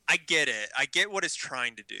 Like, I get it. I get what it's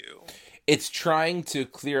trying to do. It's trying to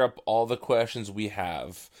clear up all the questions we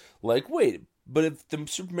have. Like, wait, but if the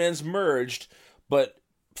Supermans merged, but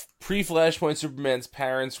pre-Flashpoint Superman's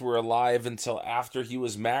parents were alive until after he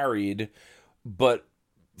was married, but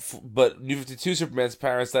New 52 Superman's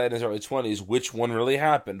parents died in his early 20s, which one really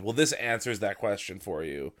happened? Well, this answers that question for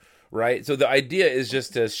you, right? So the idea is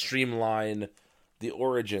just to streamline the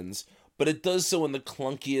origins, but it does so in the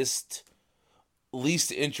clunkiest,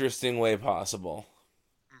 least interesting way possible.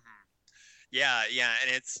 Yeah,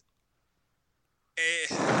 and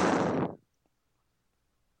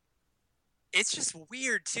it's just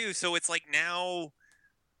weird too. So it's like now,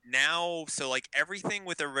 so like everything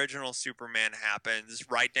with original Superman happens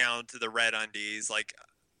right down to the red undies. Like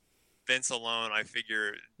Vince alone, I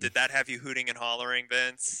figure, did that have you hooting and hollering,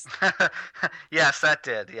 Vince? Yes, that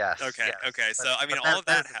did. Yes. Okay. Yes. Okay. So I mean, But all of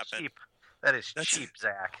that is happened. cheap. That is cheap,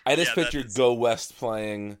 Zach. I just Yeah, pictured Go West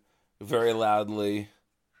playing very loudly.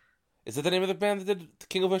 Is that the name of the band that did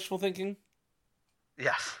King of Wishful Thinking?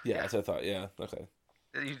 Yes. Yeah, that's what I thought. Yeah, okay.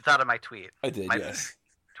 You thought of my tweet. I did, My yes.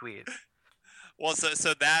 tweet. Well,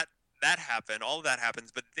 so that happened. All of that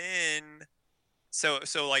happens, but then, so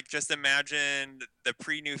like, just imagine the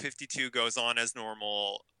pre-New 52 goes on as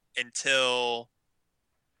normal until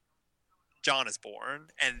John is born,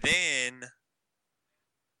 and then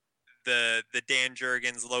the Dan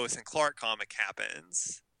Jurgens Lois and Clark comic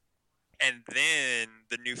happens, and then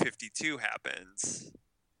the New 52 happens.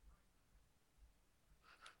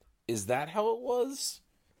 Is that how it was?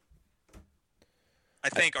 I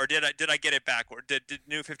think, or did I get it backward? Did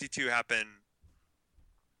New 52 happen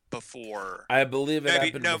before? I believe it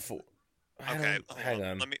happened no. before. Okay, Hang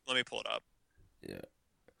on. Let me pull it up. Yeah.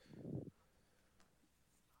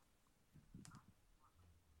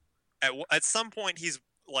 At some point, he's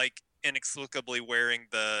like inexplicably wearing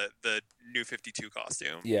the New 52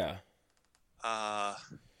 costume. Yeah. Well,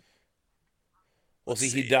 see,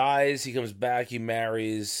 he see. dies. He comes back. He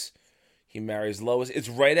marries Lois. It's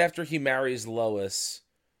right after he marries Lois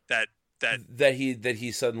That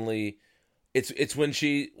he suddenly. It's when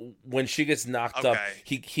she gets knocked up.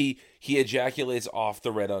 Okay. He ejaculates off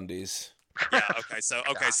the red undies. Yeah. Okay.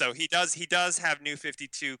 So he does have New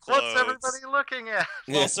 52 clothes. What's everybody looking at?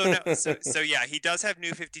 Well, so yeah, he does have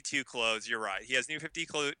New 52 clothes. You're right. He has New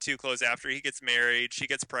 52 clothes after he gets married. She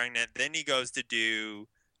gets pregnant. Then he goes to do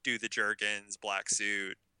the Jurgens black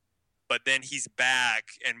suit. But then he's back,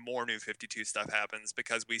 and more New 52 stuff happens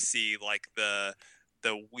because we see like the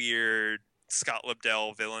weird Scott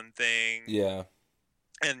Lobdell villain thing. Yeah.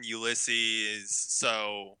 And Ulysses.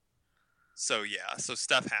 So yeah, so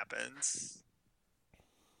stuff happens.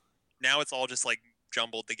 Now it's all just like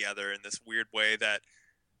jumbled together in this weird way that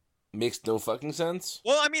Makes no fucking sense.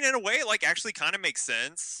 well, I mean, in a way, like actually kind of makes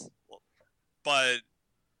sense, but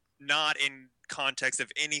not in context of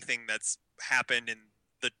anything that's happened in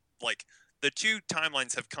the two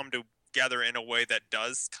timelines have come together in a way that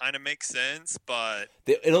does kind of make sense, but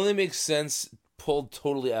It only makes sense pulled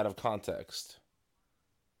totally out of context.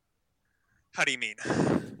 how do you mean?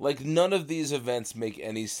 Like, none of these events make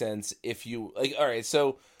any sense if you... Like, alright,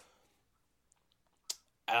 so...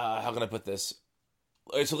 how can I put this?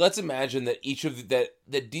 Alright, so let's imagine that each of that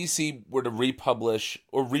DC were to republish,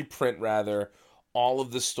 or reprint, rather, all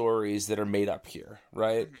of the stories that are made up here,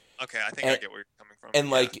 right? Okay, I think I get where you're coming from. And,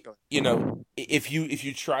 Yeah, like, go ahead. you know, if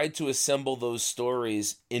you tried to assemble those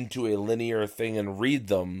stories into a linear thing and read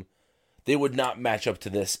them, they would not match up to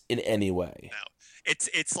this in any way. No.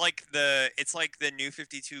 It's like the New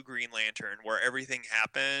 52 Green Lantern, where everything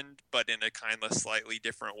happened, but in a kind of slightly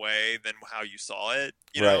different way than how you saw it.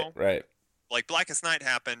 You know, Right. like Blackest Night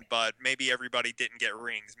happened, but maybe everybody didn't get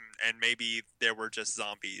rings, and maybe there were just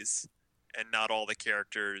zombies, and not all the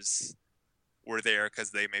characters were there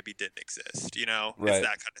because they maybe didn't exist. You know, Right. It's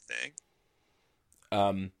that kind of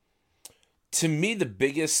thing. To me, the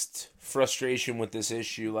biggest frustration with this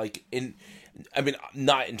issue,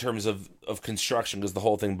 not in terms of construction, because the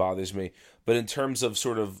whole thing bothers me, but in terms of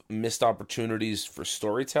sort of missed opportunities for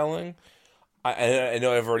storytelling, I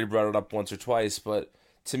know I've already brought it up once or twice, but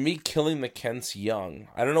to me, killing the Kents young,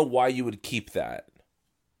 I don't know why you would keep that.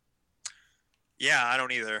 Yeah, I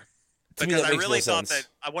don't either. To me, Because that I makes really no thought sense.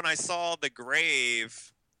 that when I saw the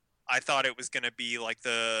grave, I thought it was going to be like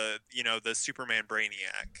the Superman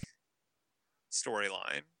Brainiac.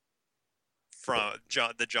 storyline from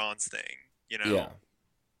the Johns thing. You know, Yeah.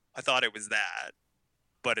 I thought it was that,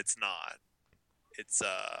 but it's not. It's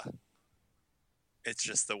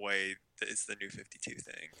just the way it's the New 52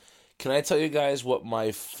 thing. Can I tell you guys what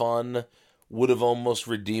my fun would have almost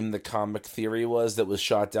redeemed the comic theory was that was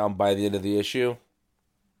shot down by the end of the issue?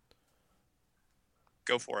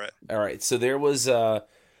 Go for it. All right, so there's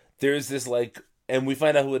this like, and we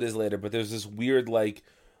find out who it is later, but there's this weird like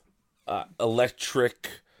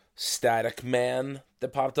electric static man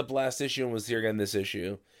that popped up last issue and was here again this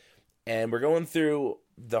issue, and we're going through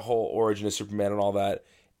the whole origin of Superman and all that,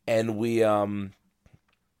 and we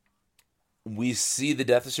see the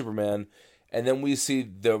death of Superman, and then we see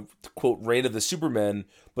the quote reign of the Supermen,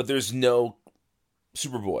 but there's no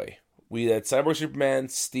Superboy. We had Cyborg Superman,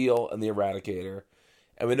 Steel, and the Eradicator,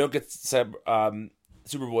 and we don't get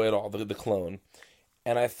Superboy at all, the clone.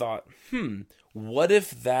 And I thought, what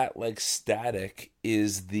if that like static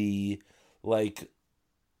is the like,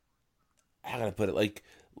 how can I put it,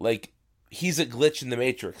 like he's a glitch in the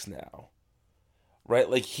Matrix now, right?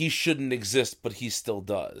 Like he shouldn't exist, but he still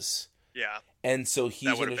does. Yeah. And so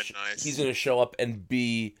he's gonna show up and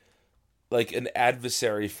be like an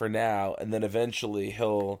adversary for now, and then eventually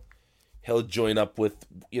he'll join up with,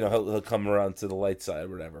 you know, he'll come around to the light side or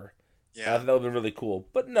whatever. Yeah. I thought that would be really cool.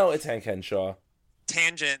 But no, it's Hank Henshaw.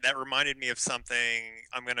 Tangent that reminded me of something.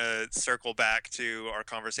 I'm gonna circle back to our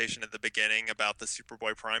conversation at the beginning about the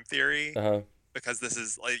Superboy Prime theory, because this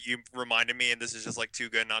is like, you reminded me, and this is just like too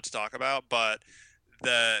good not to talk about. But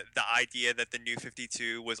the idea that the New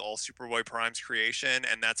 52 was all Superboy Prime's creation,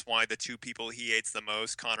 and that's why the two people he hates the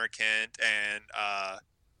most, Connor Kent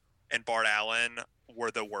and Bart Allen,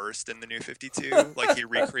 were the worst in the New 52. Like he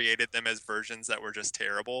recreated them as versions that were just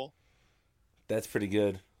terrible. That's pretty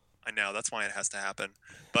good. I know, that's why it has to happen.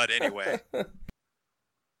 But anyway,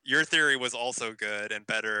 your theory was also good and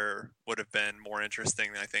better, would have been more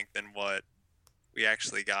interesting, I think, than what we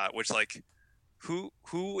actually got. Which, like,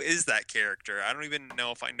 who is that character? I don't even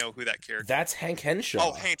know if I know who that character is. That's Hank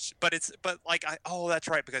Henshaw. Oh, that's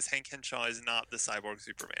right, because Hank Henshaw is not the Cyborg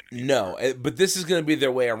Superman anymore. No, but this is going to be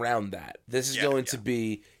their way around that. This is going to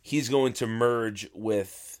be, he's going to merge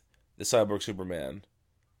with the Cyborg Superman.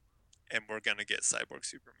 And we're going to get Cyborg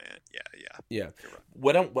Superman. Yeah. Right.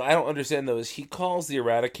 What I don't understand, though, is he calls the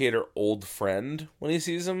Eradicator old friend when he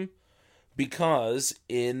sees him, because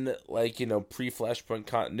in, like, you know, pre-Flashpoint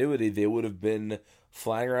continuity, they would have been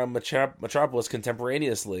flying around Metropolis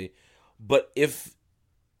contemporaneously. But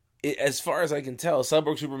as far as I can tell,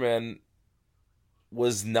 Cyborg Superman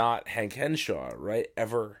was not Hank Henshaw, right?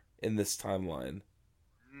 Ever in this timeline.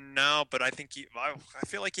 No, but I think I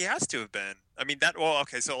feel like he has to have been. I mean,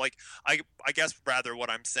 so like, I guess rather what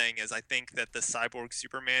I'm saying is, I think that the Cyborg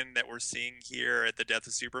Superman that we're seeing here at the Death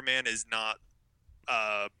of Superman is not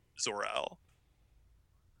Zor-El.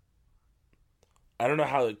 I don't know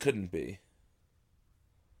how it couldn't be.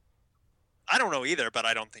 I don't know either, but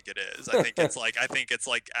I don't think it is. I think it's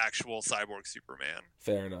like actual Cyborg Superman.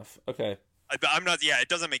 Fair enough. Okay. I'm not. Yeah, it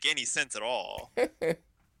doesn't make any sense at all.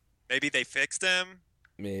 Maybe they fixed him.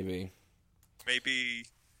 Maybe.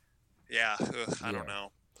 Yeah. I don't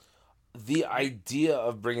know. The idea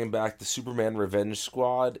of bringing back the Superman Revenge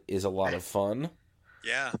Squad is a lot of fun.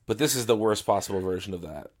 Yeah. But this is the worst possible version of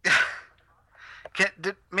that.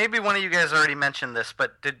 Maybe one of you guys already mentioned this,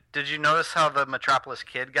 but did you notice how the Metropolis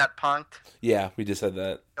Kid got punked? Yeah, we just said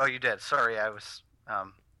that. Oh, you did. Sorry, I was.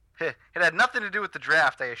 It had nothing to do with the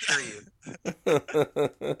draft, I assure you.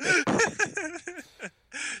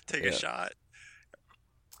 Take a shot.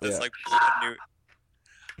 Yeah. It's like a new.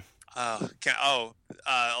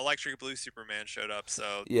 Electric Blue Superman showed up,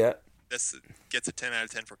 so yeah, this gets a 10 out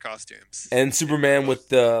of 10 for costumes. And Superman with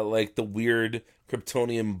the weird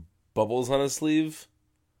Kryptonian bubbles on his sleeve.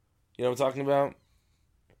 You know what I'm talking about?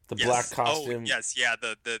 The black costume. Oh, yes, yeah.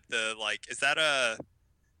 The like, is that a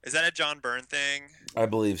John Byrne thing? I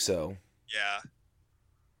believe so. Yeah,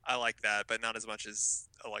 I like that, but not as much as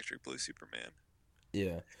Electric Blue Superman.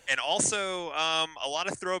 Yeah. And also, a lot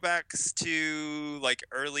of throwbacks to like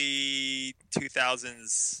early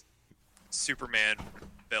 2000s Superman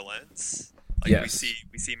villains. Like yes.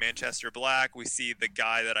 we see Manchester Black. We see the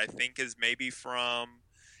guy that I think is maybe from.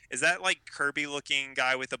 Is that like Kirby looking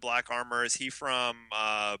guy with the black armor? Is he from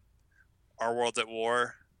Our World's at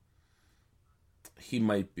War? He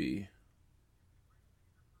might be.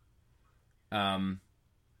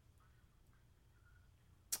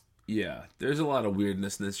 Yeah, there's a lot of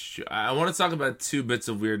weirdness in this show. I want to talk about two bits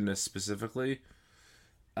of weirdness specifically.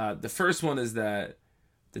 The first one is that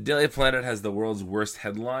the Daily Planet has the world's worst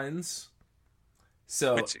headlines.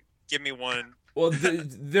 So, give me one Well,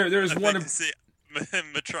 there's I'd one. like to see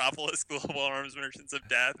Metropolis Global Arms Merchants of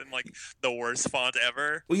Death in like the worst font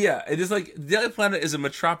ever. Well, yeah, it is like Daily Planet is a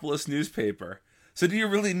Metropolis newspaper. So do you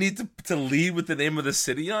really need to lead with the name of the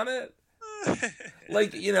city on it?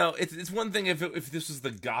 Like, you know, it's one thing if this was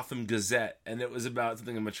the Gotham Gazette and it was about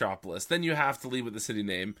something in Metropolis, then you have to lead with the city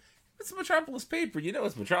name. It's a Metropolis paper, you know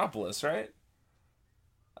it's Metropolis, right?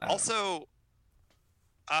 Also,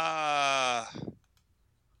 am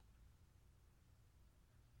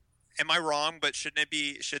I wrong? But should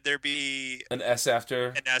there be An S after?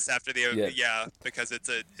 an S after the Yeah. because it's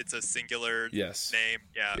a singular Yes. name.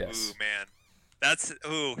 Yeah. Yes. Ooh, man.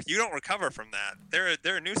 You don't recover from that.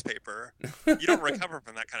 They're a newspaper. You don't recover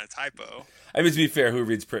from that kind of typo. I mean, to be fair, who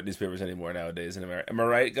reads print newspapers anymore nowadays in America? Am I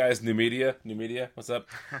right, guys? New media, what's up?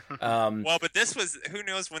 Well, but this was, who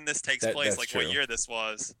knows when this takes place, that's like true. what year this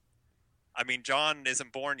was. I mean, John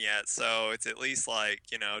isn't born yet, so it's at least like,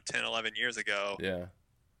 10, 11 years ago. Yeah.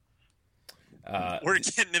 We're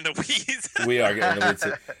getting in the weeds. We are getting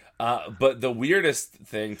into it. But the weirdest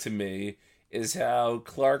thing to me is how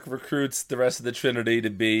Clark recruits the rest of the Trinity to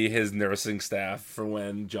be his nursing staff for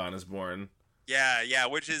when John is born. Yeah,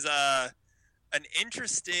 which is an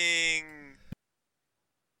interesting.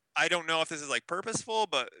 I don't know if this is like purposeful,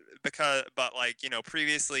 but like,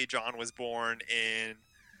 previously John was born in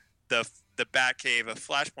the Batcave of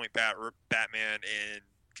Flashpoint Batman in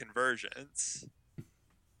Convergence,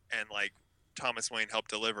 and like Thomas Wayne helped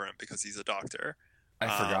deliver him because he's a doctor. I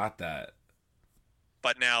forgot that.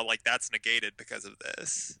 But now, like, that's negated because of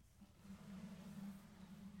this.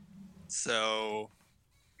 So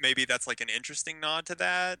maybe that's like an interesting nod to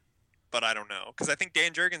that, but I don't know, because I think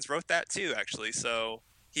Dan Jurgens wrote that too, actually. So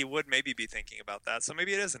he would maybe be thinking about that. So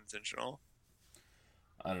maybe it is intentional.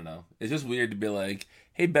 I don't know. It's just weird to be like,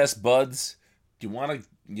 "Hey, best buds, do you want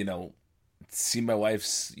to, see my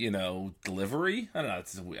wife's, delivery?" I don't know.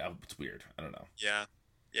 It's weird. I don't know. Yeah.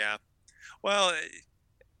 Well,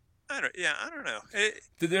 I don't know.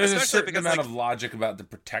 There's a certain because, amount like, of logic about the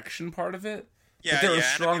protection part of it. Yeah, but there are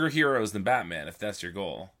yeah, stronger heroes than Batman, if that's your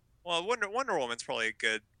goal. Well, Wonder Woman's probably a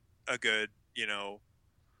good, I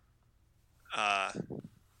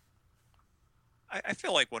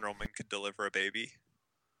feel like Wonder Woman could deliver a baby.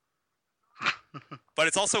 But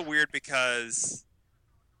it's also weird because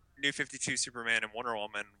New 52 Superman and Wonder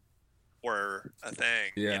Woman were a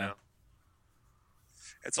thing, Yeah.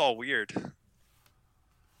 It's all weird.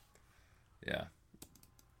 Yeah.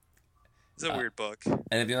 It's a weird book.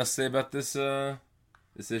 Anything else to say about this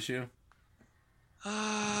this issue? No,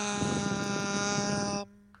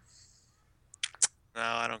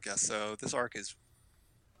 I don't guess so. This arc is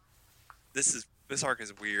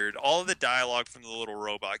weird. All of the dialogue from the little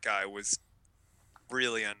robot guy was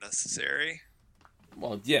really unnecessary.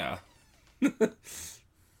 Well, yeah.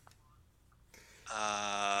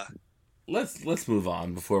 Let's move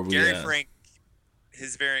on before we. Gary Frank,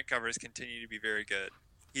 his variant covers continue to be very good.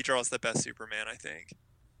 He draws the best Superman, I think.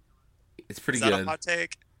 It's pretty good. Is that good. a hot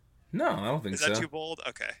take? No, I don't think so. Is that too bold?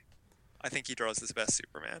 Okay. I think he draws his best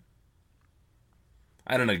Superman.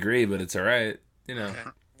 I don't agree, but it's all right. Okay.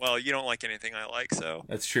 Well, you don't like anything I like, so.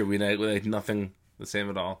 That's true. We like nothing the same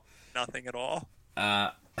at all. Nothing at all.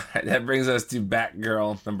 That brings us to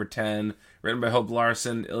Batgirl number 10, written by Hope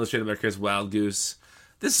Larson, illustrated by Chris Wildgoose.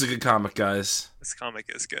 This is a good comic, guys. This comic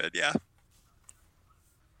is good, yeah.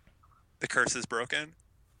 The curse is broken.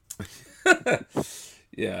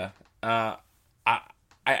 Yeah.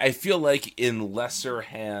 I feel like in lesser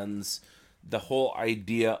hands, the whole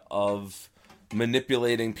idea of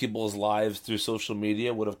manipulating people's lives through social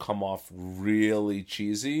media would have come off really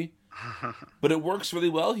cheesy. But it works really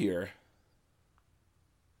well here.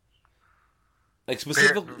 Like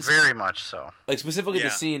specifically, very much so. Like specifically the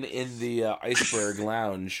scene in the Iceberg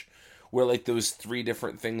Lounge where like those three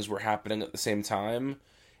different things were happening at the same time,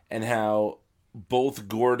 and how both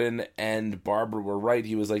Gordon and Barbara were right.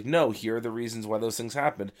 He was like, no, here are the reasons why those things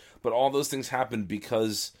happened. But all those things happened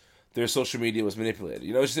because their social media was manipulated.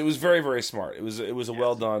 It was very, very smart. It was a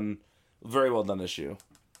well done, very well done issue.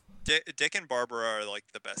 Dick and Barbara are like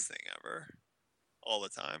the best thing ever. All the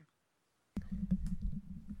time.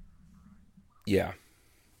 Yeah.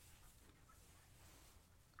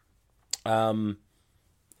 And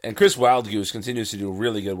Chris Wildgoose continues to do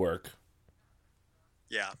really good work.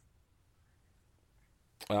 Yeah.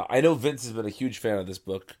 I know Vince has been a huge fan of this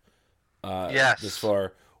book. Yes. This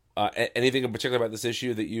far. Anything in particular about this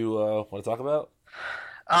issue that you want to talk about?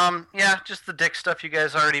 Yeah, just the Dick stuff you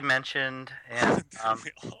guys already mentioned, and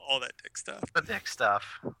all that Dick stuff. The Dick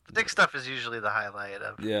stuff. The Dick stuff is usually the highlight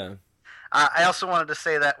of. Yeah. I also wanted to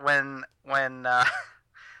say that when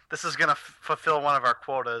this is gonna fulfill one of our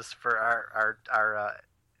quotas for our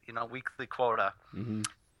weekly quota. Mm-hmm.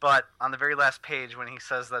 But on the very last page, when he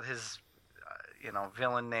says that his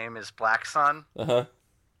villain name is Black Sun,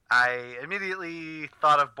 I immediately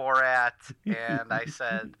thought of Borat, and I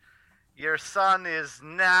said, "Your son is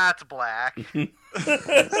not black."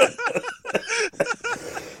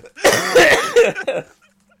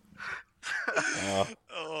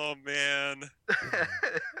 Oh man,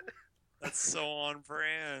 that's so on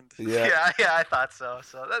brand. Yeah, I thought so.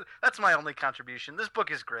 So that's my only contribution. This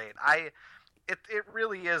book is great. It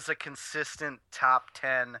really is a consistent top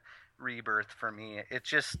 10 Rebirth for me. It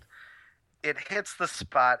hits the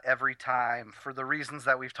spot every time for the reasons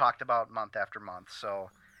that we've talked about month after month. So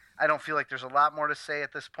I don't feel like there's a lot more to say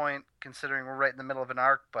at this point, considering we're right in the middle of an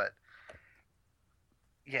arc. But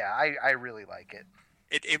yeah, I really like it.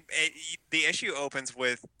 The issue opens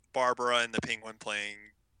with Barbara and the Penguin playing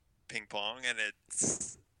ping pong, and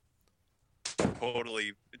it's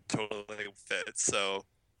totally fits. So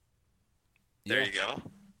there you go.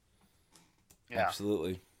 Yeah.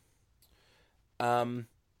 Absolutely. All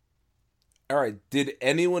right. Did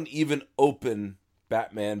anyone even open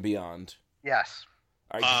Batman Beyond? Yes.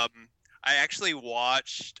 I actually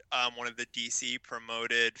watched one of the DC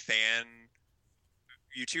promoted fan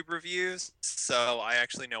YouTube reviews, so I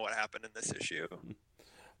actually know what happened in this issue.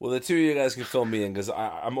 Well, the two of you guys can fill me in because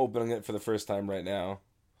I'm opening it for the first time right now.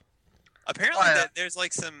 Apparently, there's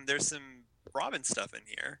some Robin stuff in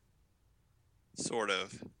here, sort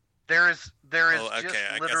of. There is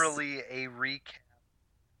literally a recap.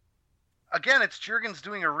 Again, it's Jurgens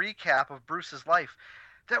doing a recap of Bruce's life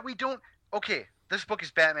that we don't. Okay, this book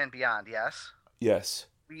is Batman Beyond. Yes. Yes.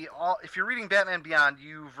 If you're reading Batman Beyond,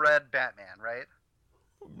 you've read Batman, right?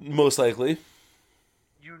 Most likely.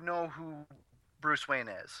 You know who Bruce Wayne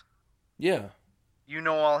is. Yeah. You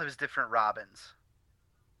know all his different Robins.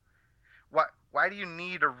 Why do you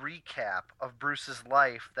need a recap of Bruce's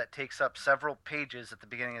life that takes up several pages at the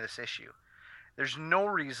beginning of this issue? There's no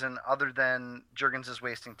reason other than Jurgens is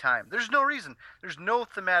wasting time. There's no reason. There's no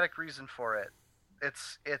thematic reason for it.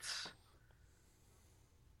 It's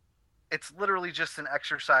literally just an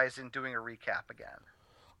exercise in doing a recap again.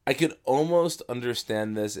 I could almost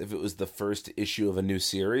understand this if it was the first issue of a new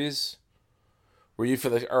series, where you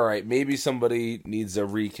feel like, all right, maybe somebody needs a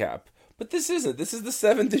recap. But this isn't. This is the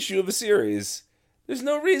 7th issue of a series. There's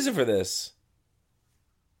no reason for this.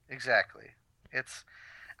 Exactly.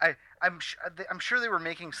 I'm sure they were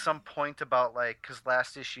making some point about, like, because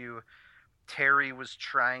last issue, Terry was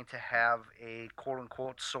trying to have a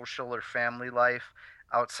quote-unquote social or family life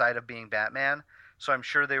outside of being Batman. So I'm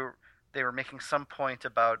sure they were making some point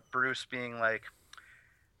about Bruce being like,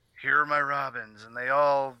 here are my Robins, and they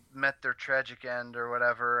all met their tragic end or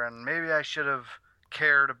whatever, and maybe I should have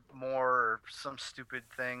cared more or some stupid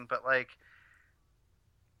thing, but like,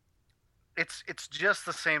 it's just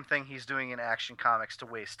the same thing he's doing in Action Comics to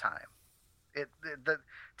waste time.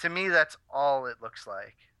 To me, that's all it looks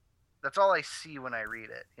like. That's all I see when I read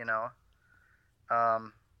it, you know?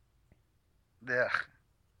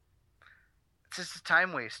 It's just a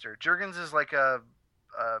time waster. Jurgens is like a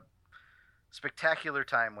spectacular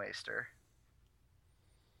time waster.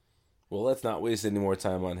 Well, let's not waste any more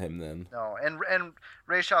time on him then. No, and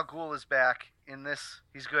Ra's al Ghul is back in this.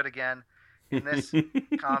 He's good again in this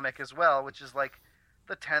comic as well, which is like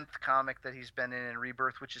the 10th comic that he's been in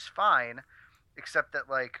Rebirth, which is fine, except that,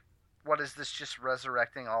 like, what is this, just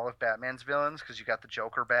resurrecting all of Batman's villains? Because you got the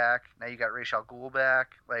Joker back, now you got Ra's al Ghul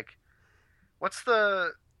back. Like,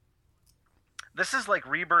 this is like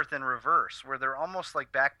Rebirth in reverse, where they're almost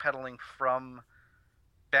like backpedaling from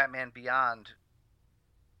Batman Beyond,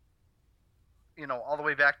 all the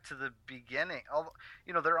way back to the beginning.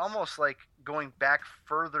 They're almost like going back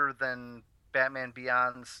further than Batman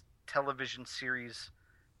Beyond's television series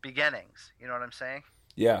beginnings. You know what I'm saying?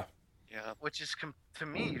 Yeah. Yeah. Which is, to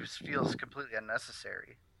me, just feels completely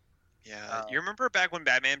unnecessary. Yeah. You remember back when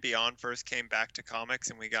Batman Beyond first came back to comics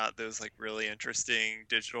and we got those like really interesting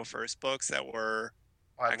digital first books that were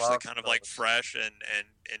actually kind of like fresh and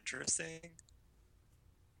interesting?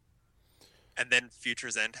 And then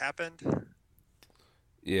Future's End happened?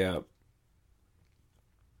 Yep.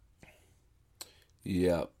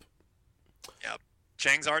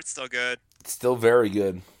 Chang's art's still good. It's still very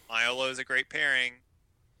good. Maiolo's a great pairing.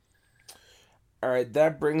 All right,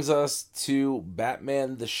 that brings us to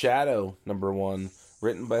Batman the Shadow, #1.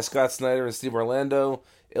 Written by Scott Snyder and Steve Orlando.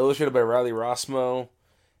 Illustrated by Riley Rossmo.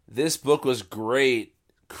 This book was great.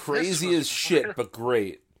 Crazy as shit, but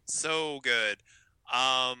great. So good.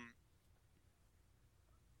 I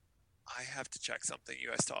I have to check something. You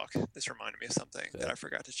guys talk. This reminded me of something that I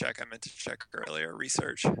forgot to check. I meant to check earlier.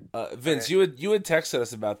 Research. Vince, Okay. you had texted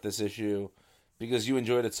us about this issue because you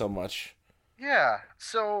enjoyed it so much. Yeah.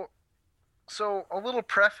 So a little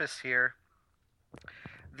preface here.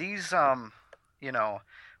 These you know,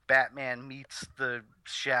 Batman meets the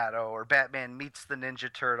Shadow, or Batman meets the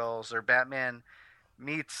Ninja Turtles, or Batman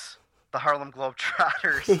meets the Harlem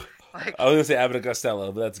Globetrotters. Like, I was gonna say Abbott and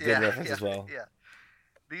Costello, but that's a good yeah, reference yeah, as well. yeah.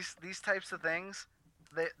 These types of things,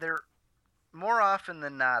 they're more often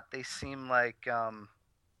than not, they seem like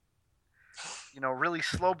really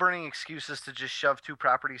slow burning excuses to just shove two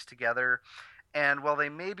properties together. And while they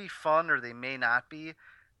may be fun or they may not be,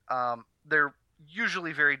 they're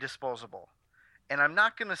usually very disposable. And I'm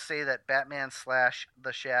not going to say that Batman slash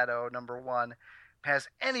The Shadow #1 has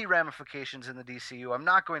any ramifications in the DCU. I'm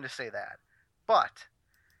not going to say that. But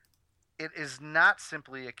it is not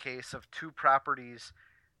simply a case of two properties,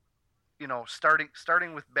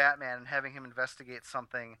 starting with Batman and having him investigate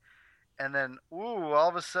something, and then all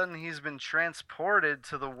of a sudden he's been transported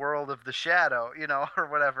to the world of the Shadow, or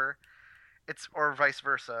whatever. Or vice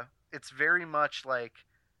versa. It's very much like,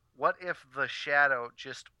 what if the Shadow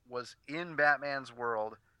just was in Batman's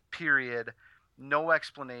world, period, no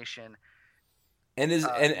explanation, And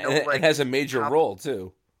like, it has a major role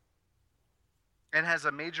too. and has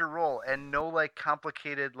a major role, and no like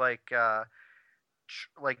complicated like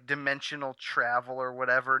dimensional travel or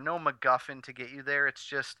whatever, no MacGuffin to get you there. It's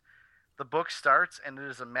just the book starts, and it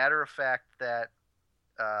is a matter of fact that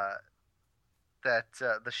the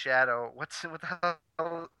Shadow, what the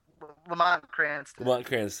hell, Lamont Cranston. Lamont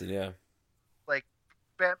Cranston, yeah. Like,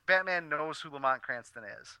 Batman knows who Lamont Cranston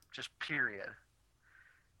is, just period.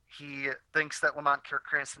 He thinks that Lamont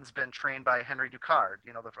Cranston's been trained by Henry Ducard,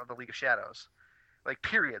 the League of Shadows. Like,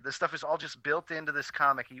 period. This stuff is all just built into this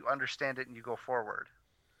comic. You understand it and you go forward.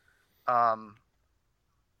 And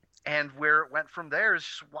where it went from there is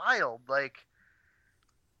just wild. Like,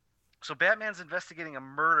 so Batman's investigating a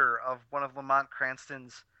murder of one of Lamont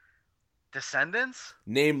Cranston's descendants.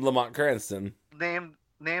 Named Lamont Cranston. Named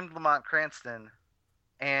Lamont Cranston.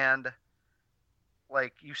 And,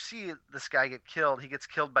 like, you see this guy get killed. He gets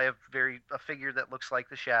killed by a figure that looks like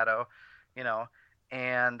the Shadow,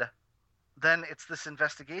 and then it's this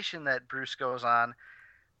investigation that Bruce goes on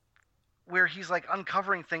where he's like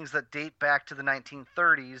uncovering things that date back to the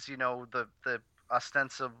 1930s, the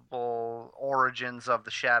ostensible origins of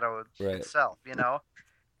the Shadow itself,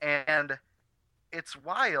 and it's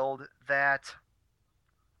wild that,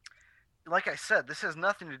 like I said, this has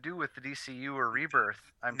nothing to do with the DCU or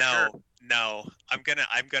Rebirth. No. I'm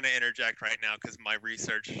gonna interject right now because my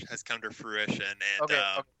research has come to fruition, and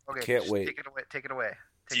okay. Can't wait. Take it away.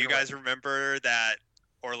 Do you guys remember that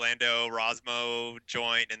Orlando Rosmo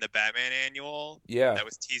joint in the Batman annual? Yeah. That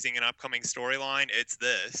was teasing an upcoming storyline. It's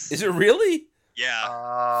this. Is it really?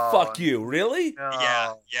 Yeah. Fuck you. Really?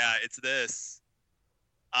 No. Yeah. It's this.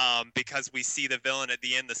 Because we see the villain at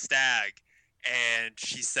the end, the Stag, and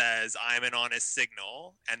she says, "I'm an honest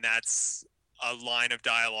signal," and that's a line of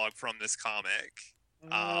dialogue from this comic.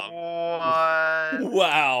 What?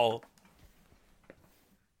 Wow.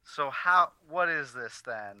 So what is this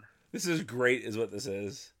then? This is great, is what this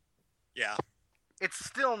is. Yeah. It's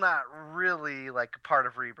still not really like part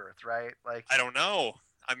of Rebirth, right? Like, I don't know.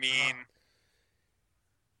 I mean,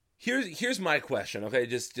 here's my question. Okay,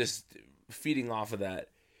 just feeding off of that.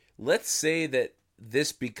 Let's say that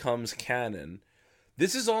this becomes canon.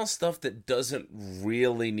 This is all stuff that doesn't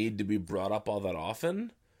really need to be brought up all that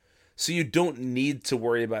often. So you don't need to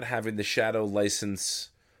worry about having the Shadow license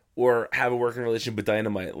or have a working relationship with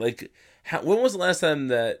Dynamite. Like, when was the last time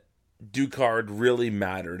that Ducard really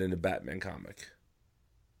mattered in a Batman comic?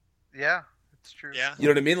 Yeah, it's true. yeah. You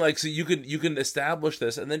know what I mean? Like, so you can establish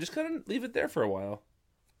this and then just kind of leave it there for a while.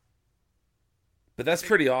 But that's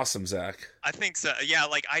pretty awesome, Zach. I think so. Yeah,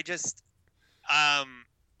 like I just, I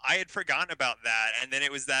had forgotten about that, and then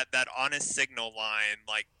it was that honest signal line,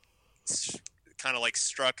 like, kind of like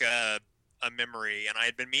struck a memory, and I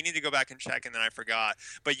had been meaning to go back and check, and then I forgot.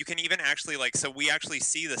 But you can even actually, like, so we actually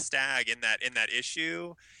see the Stag in that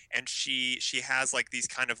issue, and she has like these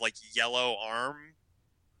kind of like yellow arm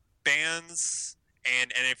bands.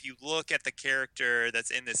 And if you look at the character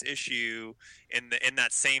that's in this issue, in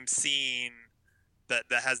that same scene that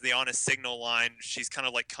has the honest signal line, she's kind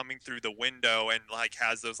of like coming through the window and like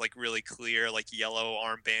has those like really clear like yellow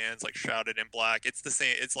armbands like shrouded in black. It's the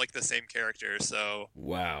same. It's like the same character. So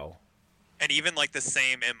wow. And even like the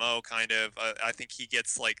same MO kind of. I think he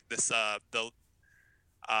gets like this. The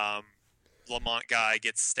Lamont guy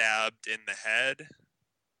gets stabbed in the head.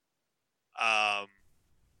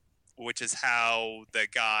 which is how the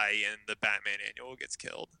guy in the Batman annual gets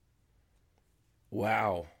killed.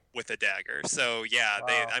 Wow. With a dagger. So yeah,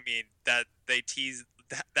 Wow. they tease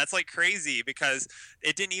that's like crazy because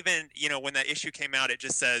it didn't even, when that issue came out, it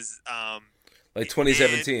just says like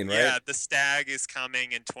 2017, right? Yeah, the Stag is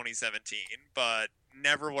coming in 2017, but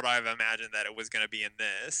never would I have imagined that it was going to be in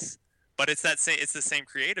this. But it's the same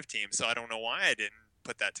creative team, so I don't know why I didn't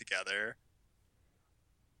put that together.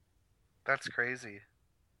 That's crazy.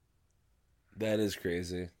 That is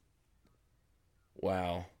crazy.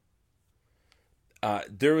 Wow.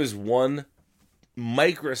 There was one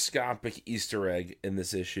microscopic Easter egg in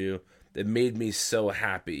this issue that made me so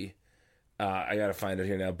happy. I gotta find it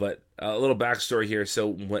here now, but a little backstory here.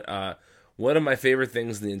 So, one of my favorite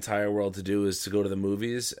things in the entire world to do is to go to the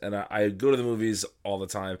movies, and I go to the movies all the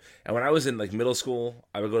time. And when I was in like middle school,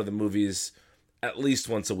 I would go to the movies at least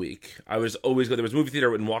once a week. I was always go. There was a movie theater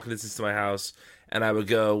within walking distance to my house, and I would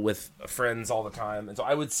go with friends all the time. And so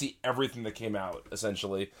I would see everything that came out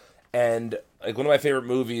essentially. And like one of my favorite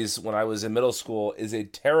movies when I was in middle school is a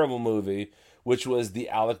terrible movie, which was the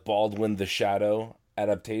Alec Baldwin The Shadow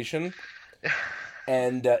adaptation.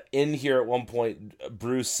 And in here at one point,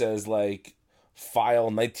 Bruce says like file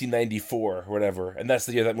 1994 or whatever, and that's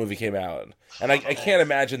the year that movie came out. And I can't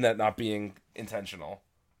imagine that not being intentional.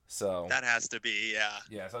 So that has to be, yeah.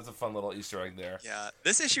 Yeah, so that's a fun little Easter egg there. Yeah,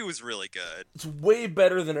 this issue was really good. It's way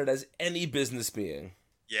better than it has any business being.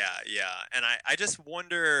 Yeah, and I just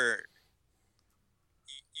wonder,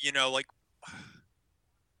 like,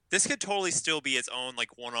 this could totally still be its own,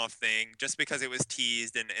 like, one-off thing. Just because it was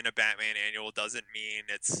teased in a Batman annual doesn't mean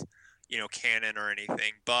it's, canon or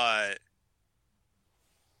anything. But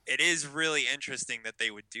it is really interesting that they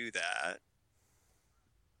would do that.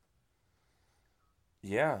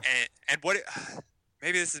 Yeah. And what...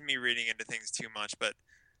 maybe this is me reading into things too much, but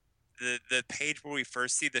the page where we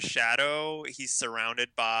first see the Shadow, he's surrounded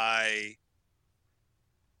by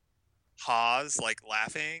Haas, like,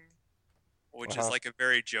 laughing. Which is like a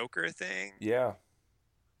very Joker thing. Yeah.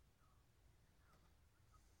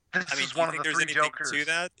 This is do you one of think the there's three anything Jokers. to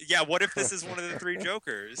that? Yeah, what if this is one of the three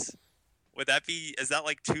Jokers? Is that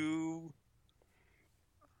like too...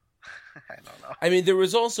 I don't know. I mean, there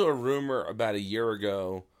was also a rumor about a year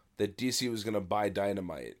ago that DC was going to buy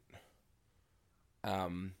Dynamite.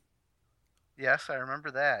 Yes, I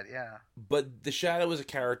remember that, yeah. But the Shadow is a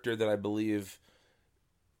character that I believe,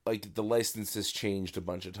 like, the license has changed a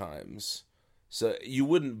bunch of times. So you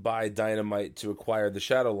wouldn't buy Dynamite to acquire the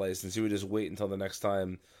Shadow license. You would just wait until the next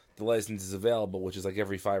time the license is available, which is like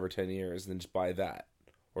every 5 or 10 years, and then just buy that.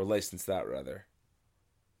 Or license that, rather.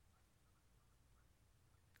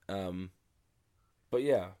 But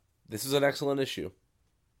yeah, this is an excellent issue.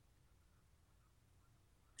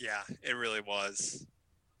 Yeah, it really was.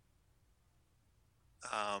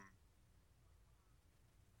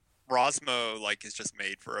 Rosmo, like, is just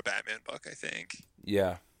made for a Batman book, I think.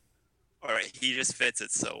 Yeah. All right, he just fits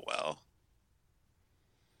it so well.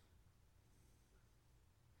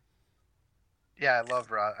 Yeah, I love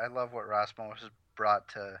what Rosmo has brought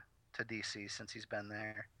to DC since he's been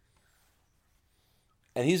there.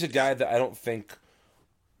 And he's a guy that I don't think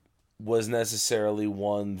was necessarily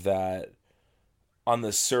one that on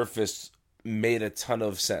the surface made a ton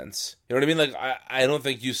of sense. You know what I mean? Like, I don't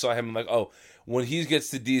think you saw him like, oh, when he gets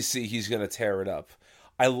to DC, he's going to tear it up.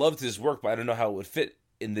 I loved his work, but I don't know how it would fit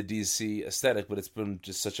in the DC aesthetic, but it's been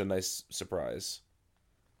just such a nice surprise.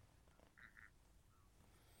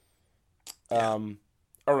 Yeah.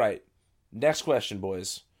 All right. Next question,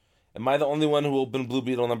 boys. Am I the only one who opened Blue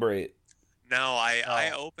Beetle number 8? No,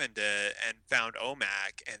 I opened it and found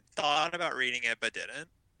OMAC and thought about reading it, but didn't.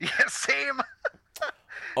 Yeah, same.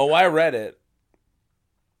 Oh, I read it.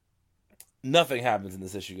 Nothing happens in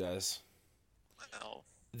this issue, guys. No.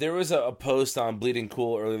 There was a post on Bleeding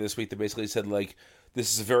Cool earlier this week that basically said, like,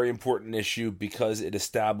 this is a very important issue because it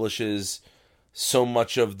establishes so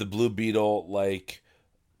much of the Blue Beetle, like,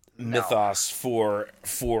 mythos for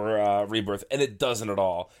Rebirth, and it doesn't at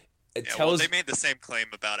all. They made the same claim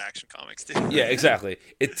about Action Comics too. Yeah, exactly.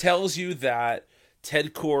 It tells you that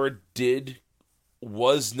Ted Kord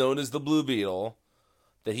was known as the Blue Beetle,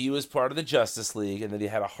 that he was part of the Justice League, and that he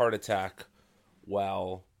had a heart attack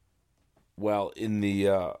while playing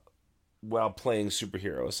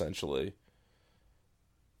superhero, essentially.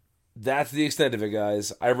 That's the extent of it,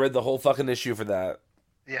 guys. I read the whole fucking issue for that.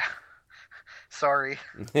 Yeah. Sorry.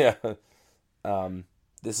 Yeah.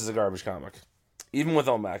 This is a garbage comic. Even with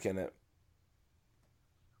OMAC in it.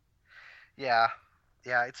 Yeah.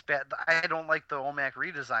 Yeah, it's bad. I don't like the OMAC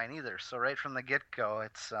redesign either, so right from the get-go,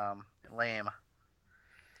 it's lame.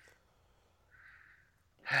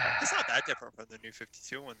 It's not that different from the New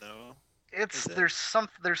 52 one, though. It's Is it? there's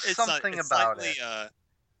something It's about slightly, it.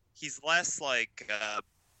 He's less like.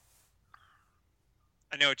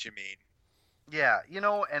 I know what you mean. Yeah,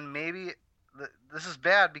 and maybe this is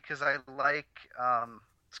bad because I like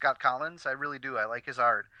Scott Collins. I really do. I like his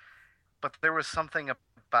art. But there was something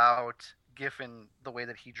about Giffen, the way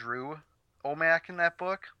that he drew OMAC in that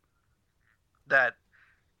book, that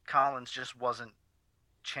Collins just wasn't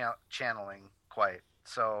channeling quite.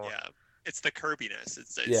 So Yeah, it's the Kirbiness.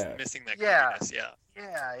 It's Yeah. missing that Yeah. Kirbiness. Yeah.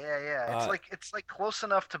 Yeah. It's like close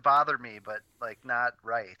enough to bother me, but like not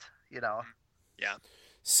right. Yeah.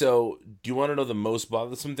 So, do you want to know the most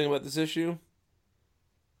bothersome thing about this issue?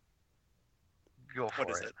 Go for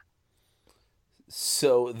What is it. it?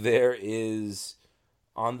 So, there is,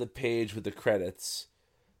 on the page with the credits,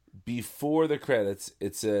 before the credits,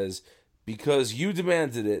 it says, "Because you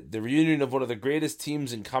demanded it, the reunion of one of the greatest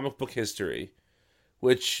teams in comic book history."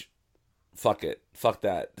 Which, fuck it. Fuck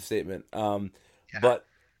that statement. But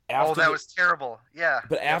after that was terrible. Yeah.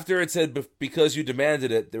 But after it said, "Because you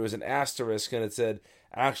demanded it," there was an asterisk, and it said,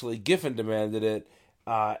 "Actually, Giffen demanded it.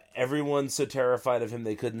 Everyone's so terrified of him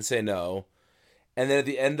they couldn't say no." And then at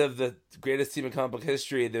the end of the greatest team in comic book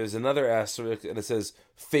history, there's another asterisk, and it says,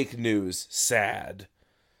 "Fake news. Sad."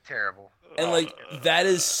 Terrible. And, like, that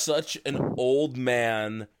is such an old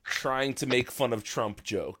man trying to make fun of Trump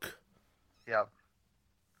joke. Yep.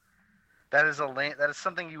 That is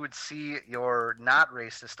something you would see your not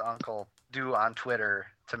racist uncle do on Twitter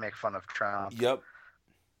to make fun of Trump. Yep.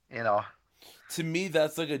 To me,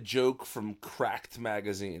 that's like a joke from Cracked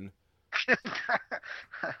magazine.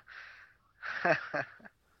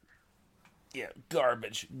 Yeah,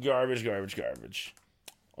 garbage.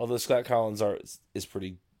 Although Scott Collins' art is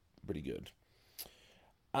pretty good.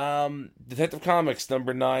 Detective Comics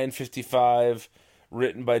number 955,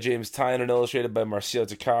 written by James Tynion and illustrated by Marcio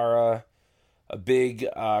Takara. A big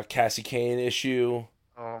Cassie Kane issue.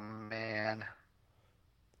 Oh man,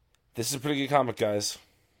 this is a pretty good comic, guys.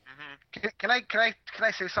 Can I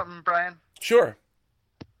say something, Brian? Sure.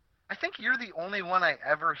 I think you're the only one I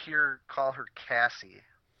ever hear call her Cassie.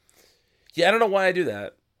 Yeah, I don't know why I do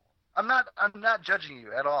that. I'm not judging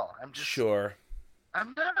you at all. I'm just Sure.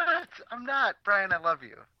 I'm not, Brian. I love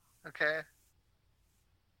you. Okay.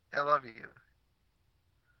 I love you.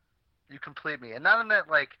 You complete me, and not in that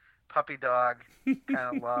like puppy dog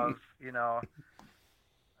kind of love.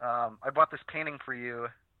 I bought this painting for you.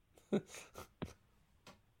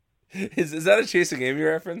 Is that a Chasing Amy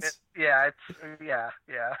reference? Yeah.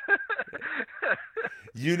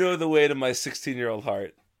 You know the way to my 16-year-old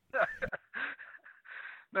heart.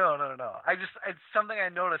 No. It's something I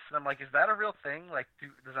noticed, and I'm like, is that a real thing? Like,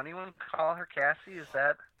 does anyone call her Cassie? Is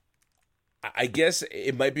that? I guess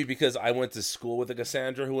it might be because I went to school with a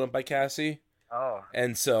Cassandra who went by Cassie. Oh.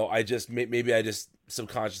 And so maybe I just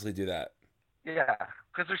subconsciously do that. Yeah,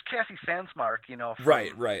 because there's Cassie Sandsmark, from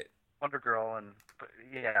Right. Wonder Girl,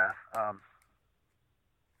 yeah.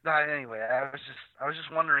 Anyway, I was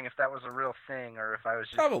just wondering if that was a real thing, or if I was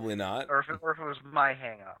just, probably not, or if it was my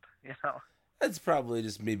hang up, That's probably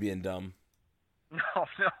just me being dumb. No.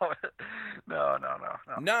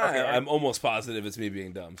 Nah, Okay. I'm almost positive it's me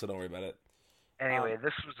being dumb, so don't worry about it. Anyway,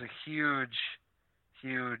 this was a huge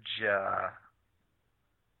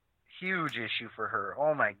issue for her.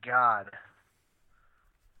 Oh my God,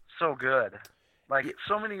 so good. Like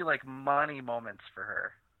so many like money moments for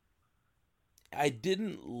her. I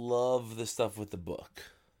didn't love the stuff with the book.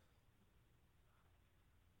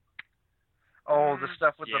 Oh, the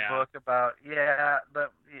stuff with the Yeah. book about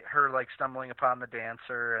her like stumbling upon the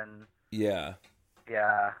dancer and Yeah.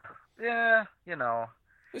 It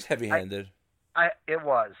was heavy-handed. It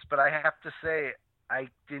was, but I have to say I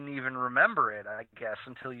didn't even remember it, I guess,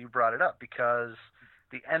 until you brought it up, because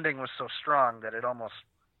the ending was so strong that it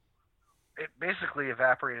basically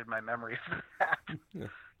evaporated my memory of that.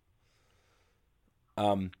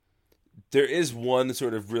 There is one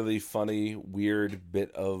sort of really funny, weird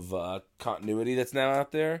bit of continuity that's now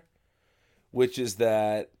out there, which is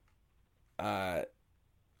that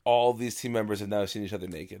all these team members have now seen each other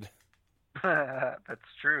naked.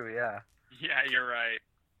 That's true, yeah. Yeah, you're right.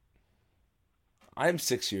 I'm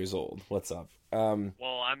 6 years old. What's up?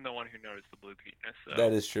 Well, I'm the one who noticed the blue penis, so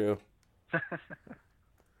That is true.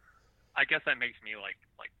 I guess that makes me like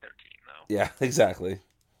 13 though. Yeah, exactly.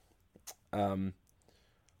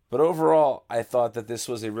 But overall, I thought that this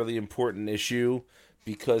was a really important issue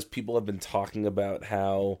because people have been talking about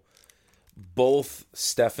how both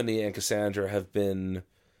Stephanie and Cassandra have been,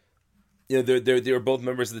 they were both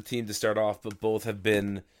members of the team to start off, but both have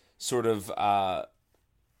been sort of, I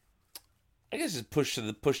guess, just pushed to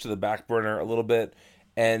the back burner a little bit.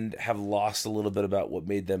 and have lost a little bit about what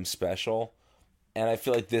made them special. And I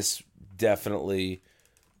feel like this definitely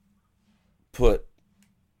put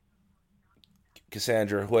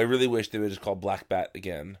Cassandra, who I really wish they would just call Black Bat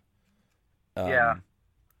again,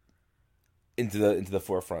 into the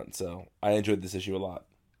forefront. So I enjoyed this issue a lot.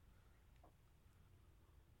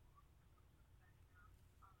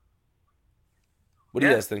 What do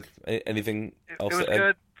you guys think? Anything else? It was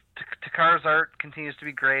good. Takara's art continues to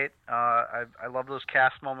be great. I love those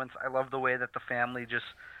cast moments. I love the way that the family just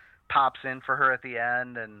pops in for her at the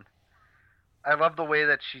end, and I love the way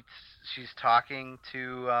that she's talking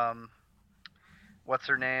to what's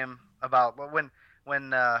her name about when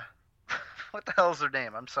what the hell's her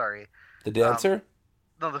name? I'm sorry. The dancer?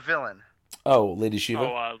 No, the villain. Oh, Lady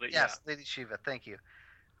Shiva. Yes, Lady Shiva. Thank you.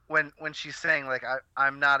 When she's saying like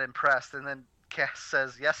I'm not impressed, and then Cass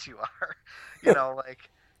says yes you are. You know, like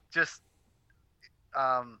just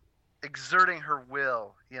exerting her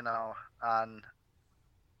will, you know, on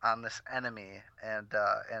this enemy, and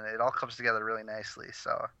it all comes together really nicely.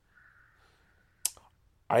 So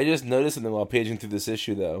I just noticed something while paging through this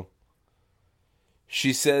issue, though.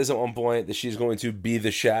 She says at one point that she's going to be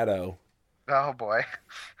the Shadow. Oh boy,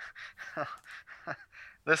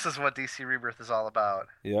 this is what DC Rebirth is all about.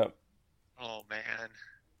 Yep. Oh man.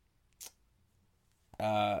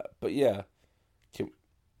 But yeah, can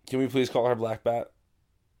we please call her Black Bat?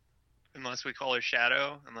 Unless we call her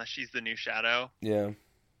Shadow, unless she's the new Shadow. Yeah.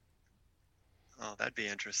 Oh, that'd be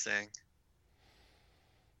interesting.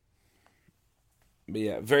 But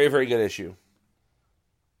yeah, very, very good issue.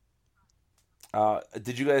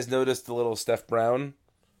 Did you guys notice the little Steph Brown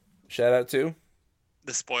shout out too?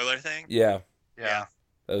 The spoiler thing? Yeah. Yeah.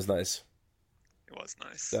 That was nice. It was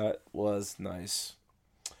nice. That was nice.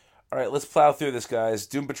 All right, let's plow through this, guys.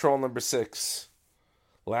 Doom Patrol number 6.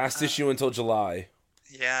 Last issue until July.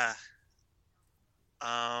 Yeah.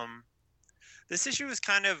 This issue was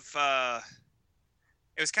kind of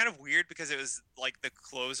it was kind of weird because it was like the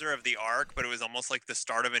closer of the arc, but it was almost like the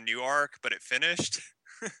start of a new arc, but it finished.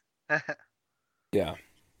 Yeah.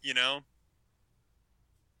 You know?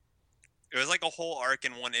 It was like a whole arc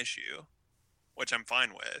in one issue, which I'm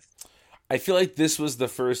fine with. I feel like this was the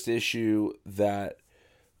first issue that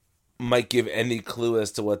might give any clue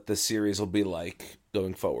as to what the series will be like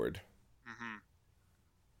going forward. Mm-hmm.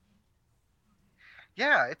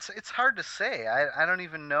 Yeah, it's hard to say. I don't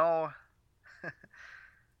even know.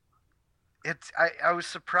 I was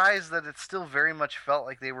surprised that it still very much felt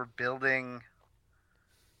like they were building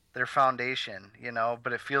their foundation, you know,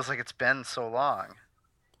 but it feels like it's been so long.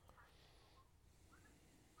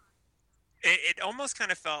 It almost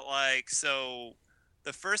kind of felt like, so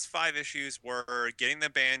the first 5 issues were getting the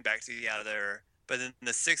band back together, but then the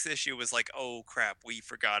 6th issue was like, oh crap, we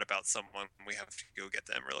forgot about someone, we have to go get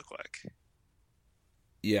them real quick.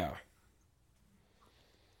 Yeah.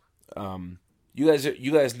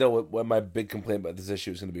 You guys know what my big complaint about this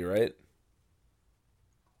issue is going to be, right?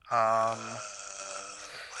 I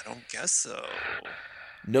don't guess so.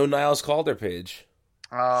 No Niles Calder page.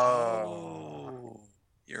 Oh.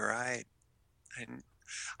 You're right.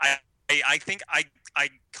 I think I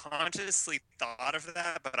consciously thought of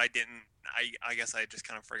that, but I didn't. I guess I just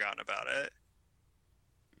kind of forgotten about it.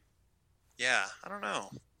 Yeah, I don't know.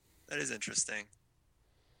 That is interesting.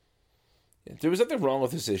 Yeah, there was nothing wrong with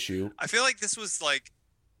this issue. I feel like this was like,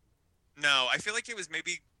 no, I feel like it was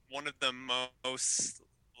maybe one of the most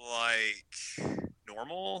like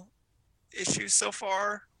normal issues so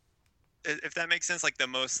far, if that makes sense. Like the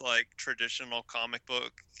most like traditional comic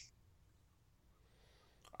book.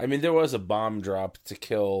 I mean, there was a bomb drop to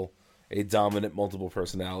kill a dominant multiple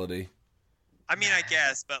personality. I mean, I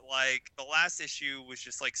guess, but like the last issue was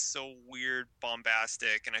just like so weird,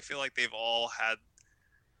 bombastic, and I feel like they've all had.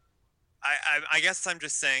 I guess I'm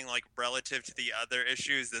just saying, like, relative to the other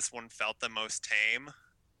issues, this one felt the most tame.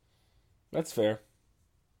 That's fair.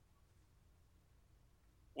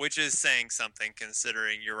 Which is saying something,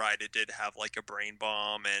 considering you're right, it did have like a brain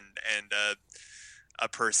bomb and a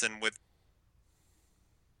person with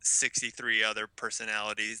 63 other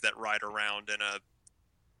personalities that ride around in a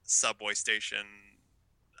subway station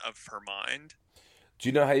of her mind. Do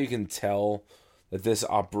you know how you can tell that this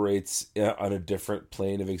operates on a different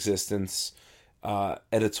plane of existence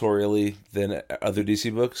editorially than other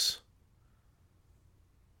DC books?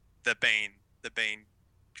 The Bane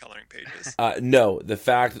coloring pages. No, the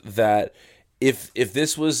fact that if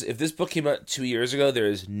this book came out 2 years ago, there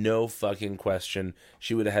is no fucking question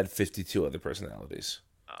she would have had 52 other personalities.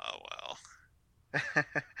 Oh well.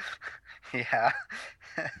 Yeah.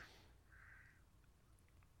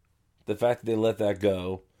 The fact that they let that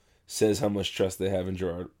go says how much trust they have in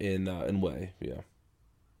Gerard in Way. Yeah.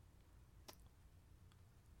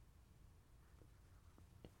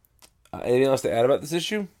 Anything else to add about this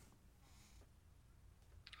issue?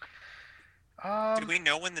 Do we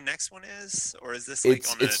know when the next one is, or is this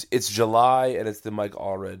It's July, and it's the Mike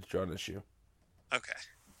Allred drawn issue. Okay.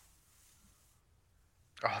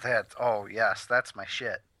 Oh yes, that's my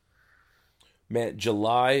shit. Man,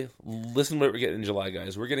 July. Listen to what we're getting in July,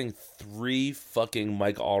 guys. We're getting 3 fucking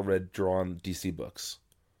Mike Allred drawn DC books.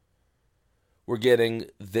 We're getting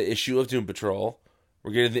the issue of Doom Patrol.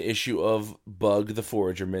 We're getting the issue of Bug the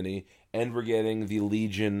Forager mini, and we're getting the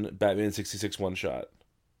Legion Batman 66 one shot.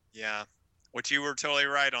 Yeah, which you were totally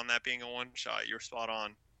right on that being a one shot. You're spot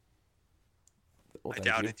on. Well, I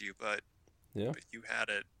doubted you, but you had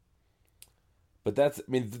it. But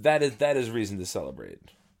that is reason to celebrate.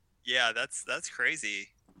 Yeah, that's crazy.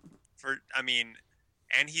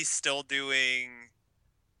 And he's still doing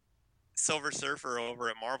Silver Surfer over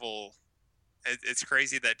at Marvel. It's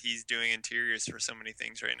crazy that he's doing interiors for so many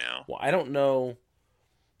things right now. Well, I don't know.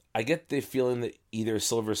 I get the feeling that either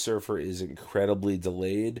Silver Surfer is incredibly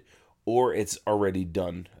delayed, or it's already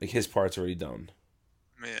done. Like his part's already done.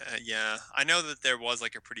 Yeah, I know that there was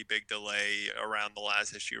like a pretty big delay around the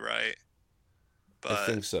last issue, right? But I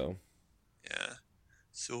think so. Yeah.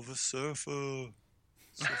 Silver Surfer in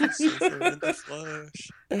the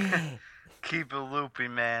flesh. Keep it loopy,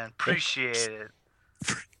 man. Appreciate it.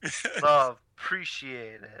 Love,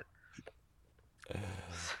 appreciate it.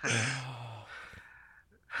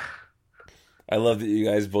 I love that you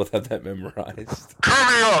guys both have that memorized. Turn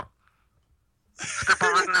me up! Step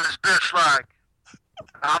over into this bitch like.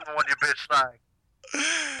 I'm the one you bitch like.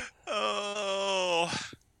 Oh.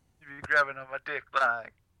 You be grabbing on my dick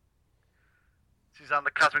like. She's on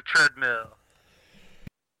the cosmic treadmill.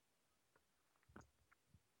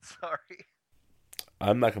 Sorry.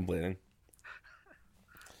 I'm not complaining.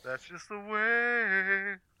 That's just the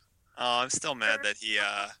way. Oh, I'm still mad that he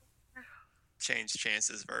changed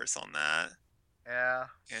Chance's verse on that. Yeah.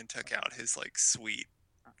 And took out his like sweet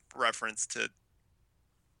reference to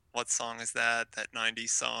what song is that? That 90s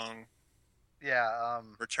song? Yeah,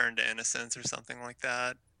 Return to Innocence or something like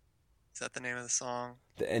that. Is that the name of the song?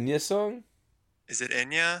 The Enya song? Is it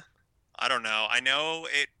Enya? I don't know. I know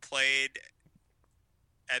it played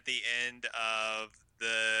at the end of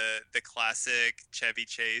the classic Chevy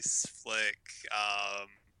Chase flick,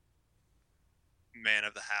 Man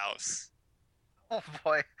of the House. Oh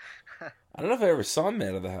boy. I don't know if I ever saw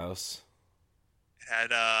Man of the House. It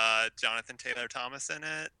had Jonathan Taylor Thomas in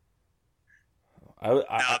it. No,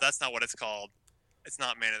 that's not what it's called. It's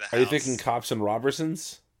not Man of the House. Are you thinking Cops and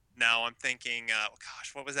Robertsons? No, I'm thinking,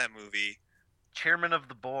 gosh, what was that movie? Chairman of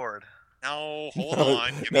the Board. No, hold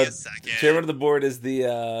on. Give me a second. Chairman of the Board is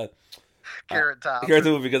the Carrot Top. Carrot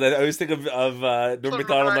Top movie, because I always think of Norm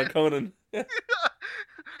Macdonald on Conan.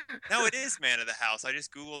 No, it is Man of the House. I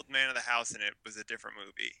just Googled Man of the House and it was a different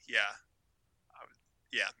movie. Yeah.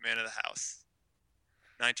 Man of the House.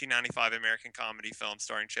 1995 American comedy film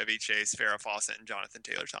starring Chevy Chase, Farrah Fawcett, and Jonathan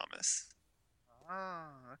Taylor Thomas. Oh,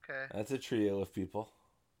 okay. That's a trio of people.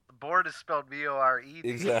 The Board is spelled B-O-R-E-D.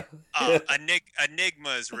 Exactly.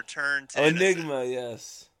 Enigma's Return to Enigma,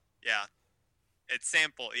 yes. Yeah. It's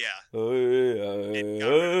sample, yeah. It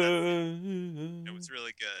It was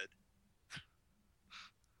really good.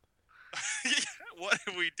 What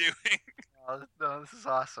are we doing? Oh, no, this is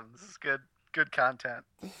awesome. This is good. Good content.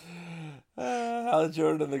 Hal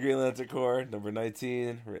Jordan and the Green Lantern Corps, number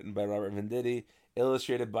 19, written by Robert Venditti,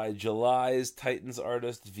 illustrated by July's Titans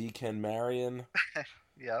artist V. Ken Marion.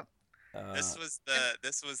 Yep. This was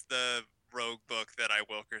the Rogue book that I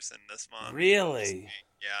Wilkerson this month. Really?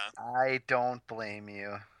 Yeah. I don't blame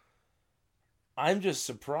you. I'm just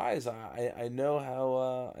surprised. I know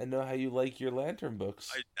how you like your Lantern books.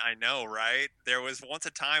 I know, right? There was once a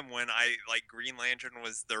time when Green Lantern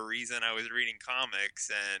was the reason I was reading comics,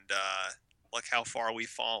 and look how far we've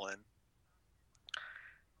fallen.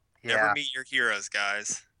 Yeah. Never meet your heroes,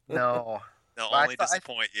 guys. No. They'll only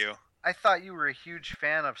disappoint you. I thought you were a huge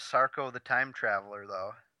fan of Sarko the Time Traveler,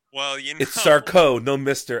 though. Well, you know. It's Sarko, no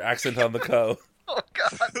Mister. Accent on the co. Oh,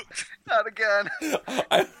 God. Not again.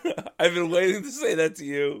 I've been waiting to say that to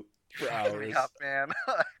you for hours. Hurry up, man.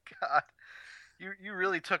 Oh, God. You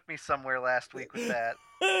really took me somewhere last week with that.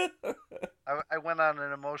 I went on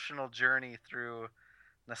an emotional journey through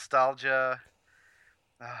nostalgia.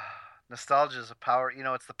 Nostalgia is a power. You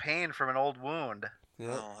know, it's the pain from an old wound. Yep.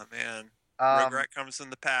 Oh, man. Regret comes from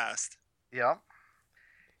the past. Yep.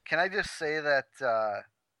 Can I just say that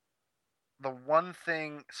the one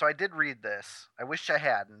thing... So I did read this. I wish I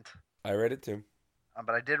hadn't. I read it too.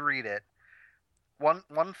 But I did read it.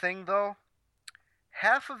 One thing, though.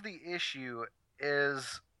 Half of the issue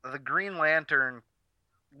is the Green Lantern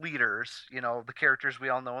leaders, the characters we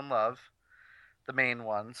all know and love, the main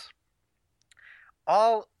ones,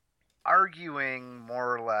 all arguing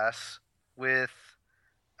more or less with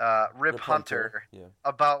Rip Hunter yeah.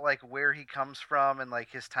 about like where he comes from and like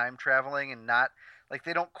his time traveling, and not like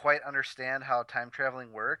they don't quite understand how time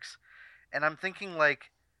traveling works. And I'm thinking like,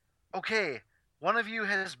 okay, one of you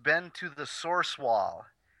has been to the source wall.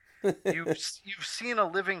 You've seen a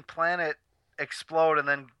living planet explode and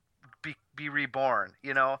then be reborn.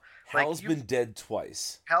 Hal's been dead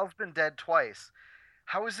twice. Hal's been dead twice.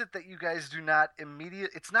 How is it that you guys do not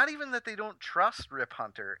immediate? It's not even that they don't trust Rip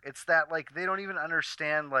Hunter. It's that like they don't even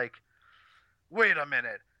understand. Like, wait a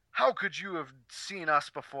minute. How could you have seen us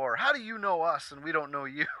before? How do you know us and we don't know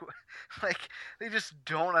you? Like, they just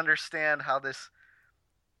don't understand how this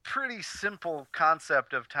pretty simple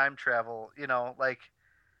concept of time travel, like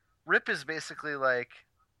Rip is basically like,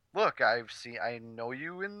 look, I know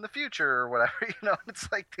you in the future or whatever,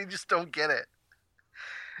 it's like they just don't get it.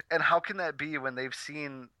 And how can that be when they've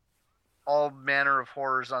seen all manner of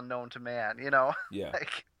horrors unknown to man, Yeah.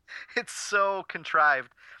 Like, it's so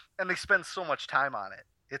contrived, and they spend so much time on it.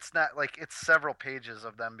 It's not like it's several pages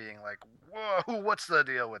of them being like, whoa, what's the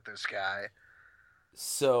deal with this guy?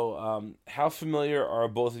 So, how familiar are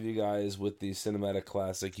both of you guys with the cinematic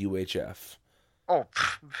classic UHF? Oh,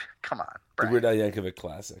 come on, The Brian. Weird Al Yankovic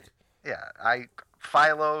classic. Yeah,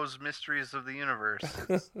 Philo's Mysteries of the Universe.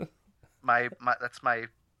 my that's my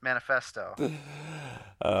manifesto.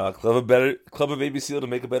 Club of Baby Seal to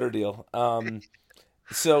make a better deal.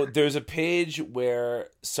 So there's a page where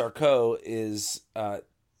Sarko is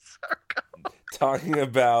talking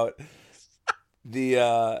about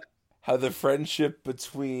the how the friendship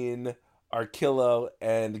between Arkillo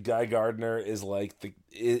and Guy Gardner is like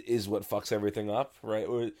is what fucks everything up, right?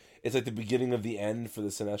 Or it's like the beginning of the end for the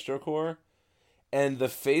Sinestro Corps. And the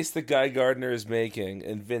face that Guy Gardner is making,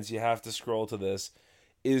 and Vince, you have to scroll to this,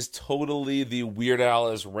 is totally the Weird Al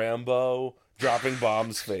as Rambo dropping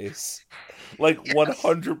bombs face. Like, yes.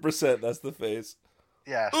 100% that's the face.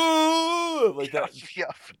 Yes. Ooh! Like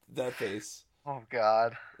Yep. that face. Oh,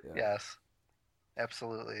 God. Yeah. Yes.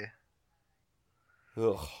 Absolutely.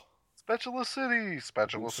 Ugh. Spatula City.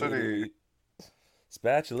 Spatula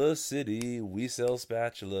City. We sell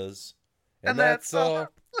spatulas. And that's all.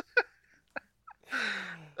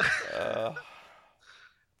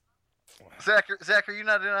 Zach, are you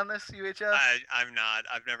not in on this UHF? I'm not.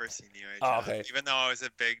 I've never seen UHF. Oh, okay. Even though I was a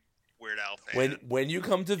big Weird Al fan. When you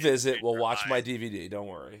come to visit, we'll watch my DVD. Don't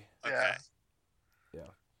worry. Okay. Yeah.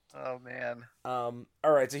 Oh man. All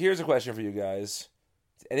right. So here's a question for you guys.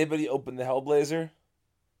 Did anybody open the Hellblazer?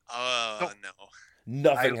 No.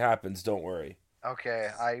 Nothing happens. Don't worry. Okay.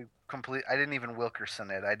 I didn't even Wilkerson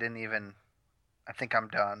it. I think I'm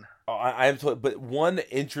done. Oh, I'm told, but one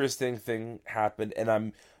interesting thing happened, and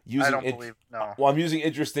I'm using. I don't believe no. Well, I'm using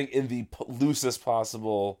interesting in the loosest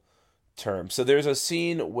possible term. So there's a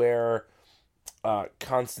scene where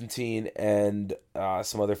Constantine and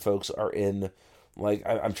some other folks are in, like,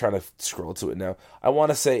 I'm trying to scroll to it now. I want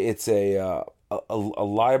to say it's a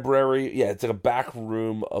library. Yeah, it's like a back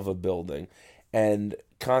room of a building, and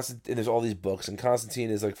there's all these books, and Constantine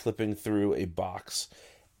is like flipping through a box.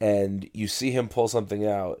 And you see him pull something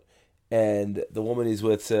out, and the woman he's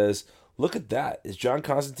with says, "Look at that. Is John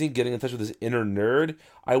Constantine getting in touch with his inner nerd?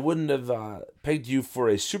 I wouldn't have pegged you for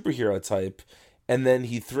a superhero type." And then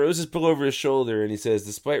he throws his book over his shoulder, and he says,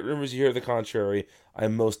 "Despite rumors you hear the contrary,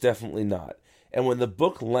 I'm most definitely not." And when the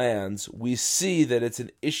book lands, we see that it's an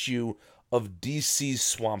issue of DC's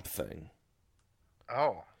Swamp Thing.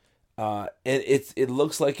 Oh. And it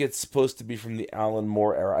looks like it's supposed to be from the Alan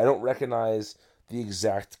Moore era. I don't recognize the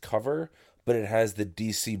exact cover, but it has the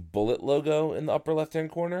DC Bullet logo in the upper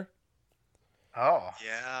left-hand corner. Oh.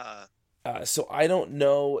 Yeah. So I don't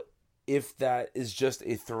know if that is just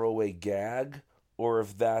a throwaway gag or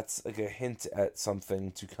if that's like a hint at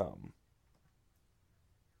something to come.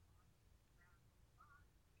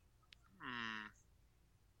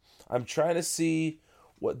 I'm trying to see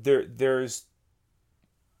what there's.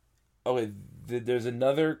 Okay, there's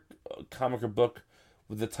another comic or book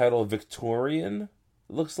with the title Victorian,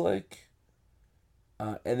 it looks like.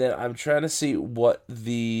 And then I'm trying to see what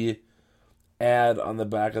the ad on the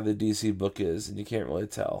back of the DC book is, and you can't really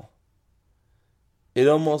tell. It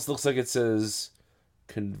almost looks like it says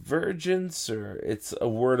Convergence, or it's a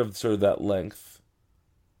word of sort of that length.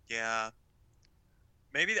 Yeah.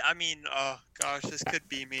 Maybe, oh gosh, this could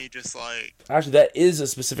be me just like... Actually, that is a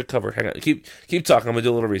specific cover. Hang on, keep talking. I'm going to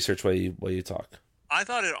do a little research while you talk. I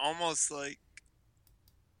thought it almost like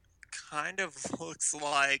kind of looks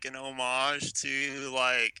like an homage to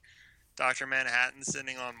like Dr. Manhattan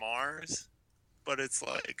sitting on Mars. but it's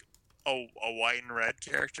like a white and red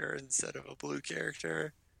character instead of a blue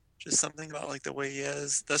character. Just something about like the way he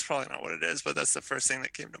is. That's probably not what it is, but that's the first thing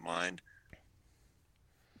that came to mind.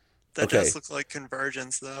 That does look like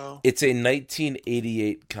Convergence, though. It's a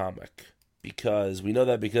 1988 comic because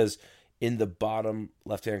in the bottom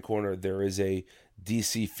left-hand corner there is a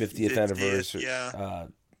DC 50th anniversary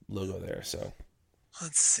logo there. So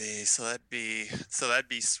let's see. So that'd be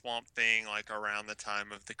Swamp Thing, like around the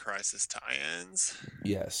time of the Crisis tie-ins.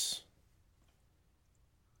 Yes.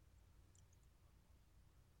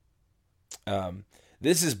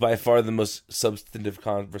 This is by far the most substantive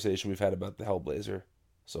conversation we've had about the Hellblazer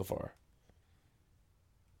so far.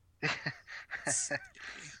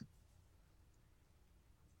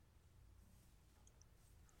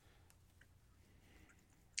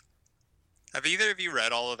 Have either of you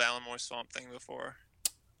read all of Alan Moore's Swamp Thing before?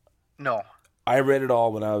 No. I read it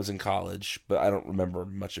all when I was in college, but I don't remember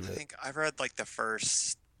much of it. I think I've read like the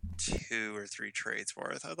first 2 or 3 trades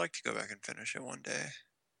worth. I'd like to go back and finish it one day.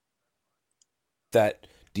 That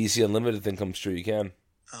DC Unlimited thing comes true, you can.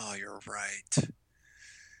 Oh, you're right.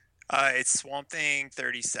 It's Swamp Thing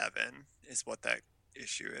 37 is what that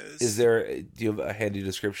issue is. Do you have a handy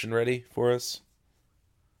description ready for us?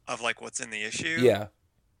 Of like what's in the issue? Yeah.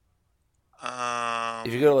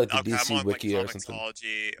 If you go to like the DC I'm on, Wiki like, or something.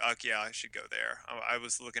 Comixology. Yeah, I should go there. I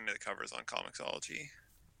was looking at the covers on Comixology.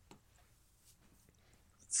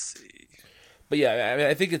 Let's see. But yeah, I mean,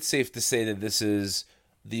 I think it's safe to say that this is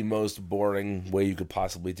the most boring way you could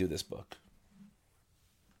possibly do this book.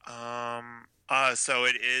 So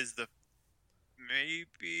it is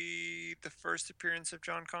maybe the first appearance of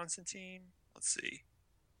John Constantine. Let's see.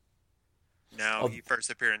 No, he first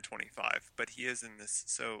appeared in 25, but he is in this.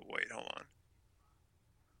 So wait, hold on.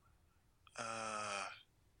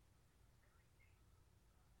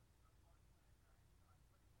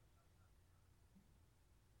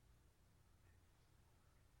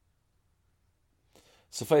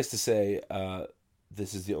 Suffice to say,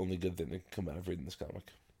 this is the only good thing that can come out of reading this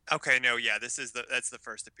comic. Okay, no, yeah, that's the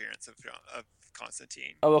first appearance of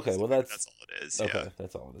Constantine. Oh, okay, well that's all it is. Okay, yeah.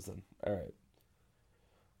 That's all it is then. All right.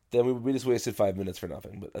 Then we just wasted 5 minutes for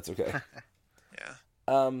nothing, but that's okay. Yeah.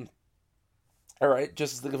 All right,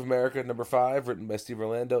 Justice League of America #5, written by Steve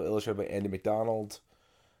Orlando, illustrated by Andy McDonald.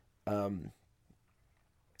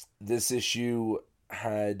 This issue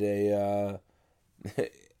had a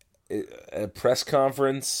press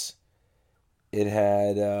conference. It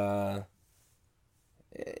had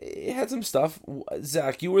some stuff.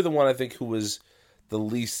 Zach, you were the one I think who was the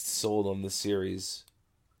least sold on this series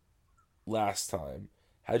last time.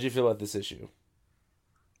 How'd you feel about this issue?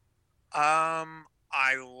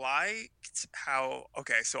 I liked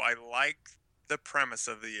so I liked the premise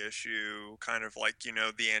of the issue, kind of like,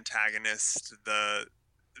 the antagonist, the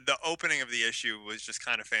opening of the issue was just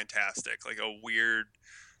kind of fantastic, like a weird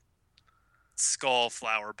skull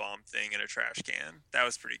flower bomb thing in a trash can. That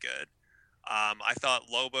was pretty good. I thought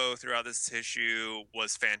Lobo throughout this issue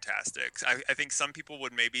was fantastic. I think some people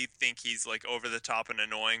would maybe think he's like over the top and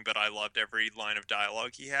annoying, but I loved every line of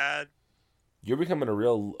dialogue he had. You're becoming a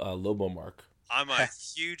real Lobo mark. I'm a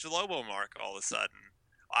huge Lobo mark all of a sudden.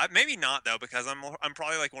 Maybe not though, because I'm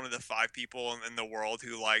probably like one of the 5 people in the world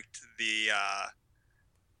who liked the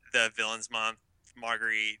Villains Month,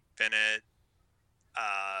 Marguerite Bennett,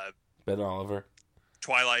 Ben Oliver,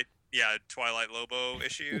 Twilight Lobo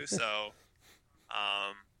issue. So,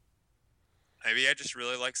 maybe I just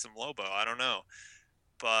really like some Lobo. I don't know,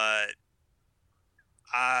 but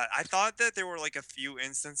I thought that there were like a few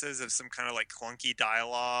instances of some kind of like clunky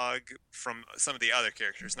dialogue from some of the other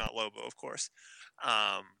characters, not Lobo, of course.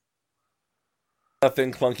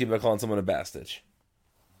 Nothing clunky about calling someone a bastard.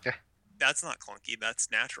 That's not clunky.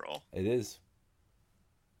 That's natural. It is.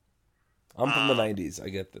 I'm from the 90s. I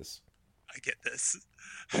get this.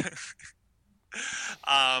 But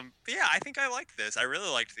yeah, I think I like this. I really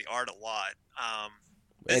liked the art a lot.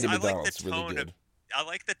 Andy I like McDonald's the really tone good. I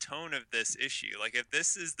like the tone of this issue. Like, if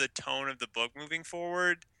this is the tone of the book moving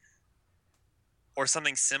forward, or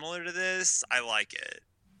something similar to this, I like it.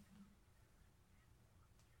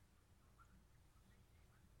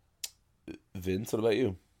 Vince, what about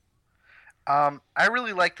you? I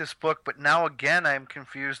really like this book, but now again I'm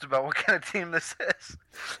confused about what kind of team this is.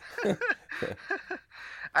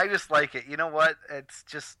 I just like it. You know what? It's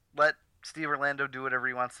just let Steve Orlando do whatever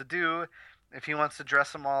he wants to do. If he wants to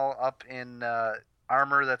dress them all up in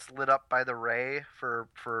armor that's lit up by the ray for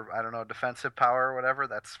I don't know, defensive power or whatever,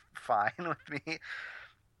 that's fine with me.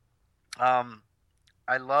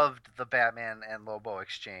 I loved the Batman and Lobo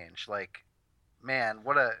exchange. Like, man,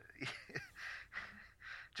 what a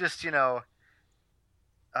just,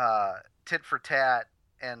 tit for tat,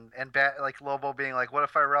 and like Lobo being like, "What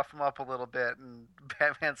if I rough him up a little bit?" And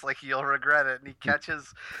Batman's like, "You'll regret it." And he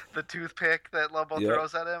catches the toothpick that Lobo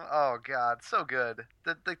throws at him. Oh God, so good.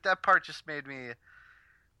 That part just made me.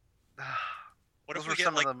 What those if we were get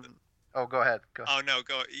some like? of them. Oh, go ahead. Go. Oh no,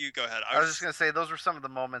 you go ahead. I was just gonna say those were some of the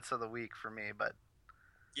moments of the week for me, but.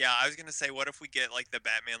 Yeah, I was gonna say, what if we get like the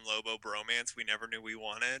Batman Lobo bromance we never knew we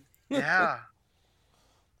wanted? Yeah,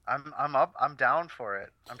 I'm up. I'm down for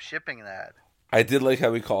it. I'm shipping that. I did like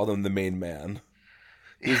how he called him the main man.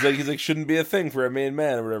 He's like shouldn't be a thing for a main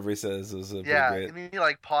man or whatever he says. It was yeah, great. and he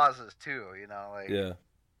like pauses too. Like yeah.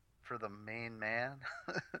 For the main man.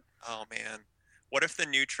 Oh man, what if the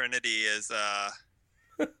new Trinity is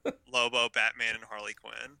Lobo, Batman, and Harley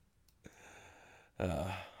Quinn?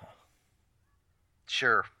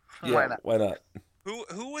 Sure. Yeah, why not?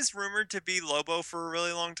 Who was rumored to be Lobo for a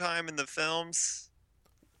really long time in the films?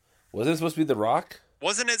 Wasn't it supposed to be The Rock?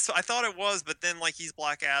 Wasn't it? So I thought it was, but then like he's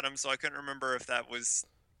Black Adam, so I couldn't remember if that was.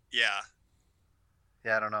 Yeah.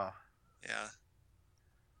 Yeah, I don't know. Yeah.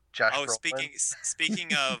 Josh. Oh, Brolin.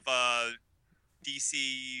 speaking of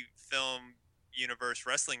DC film universe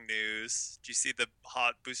wrestling news, did you see the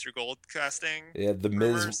hot Booster Gold casting? Yeah, the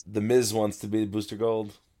rumors? Miz wants to be Booster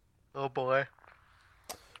Gold. Oh boy.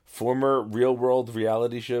 Former Real World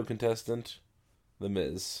reality show contestant, The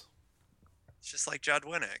Miz. It's just like Judd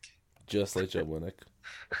Winnick. Just like Judd Winnick.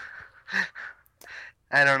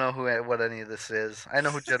 I don't know what any of this is. I know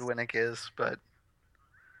who Judd Winnick is, but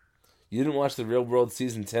you didn't watch the Real World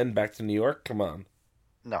season 10 Back to New York? Come on.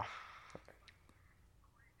 No.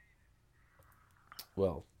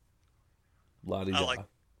 Well, la-di-da.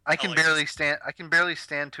 I can barely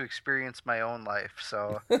stand to experience my own life,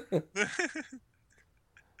 so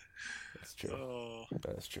That's true. Oh.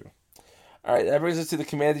 That's true. All right, that brings us to the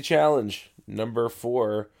Commandy Challenge, number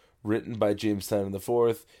 4, written by James Tynion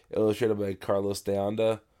IV, illustrated by Carlos de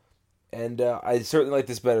Anda. And I certainly like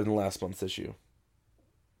this better than last month's issue.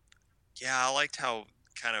 Yeah, I liked how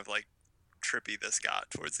kind of like trippy this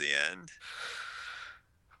got towards the end.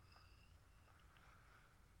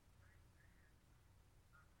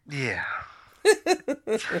 yeah.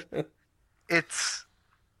 It's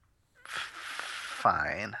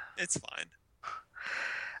fine. It's fine.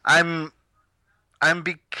 I'm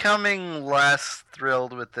becoming less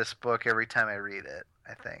thrilled with this book every time I read it,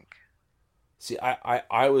 I think. See,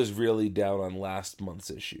 I was really down on last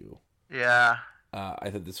month's issue. Yeah. I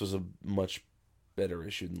thought this was a much better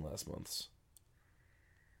issue than last month's.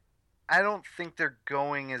 I don't think they're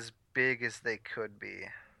going as big as they could be.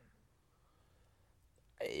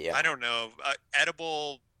 Yeah. I don't know.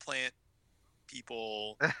 Edible plant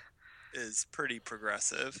people is pretty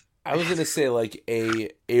progressive. I was gonna say like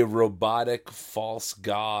a robotic false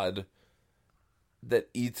god that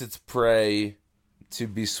eats its prey to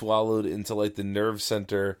be swallowed into like the nerve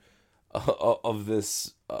center of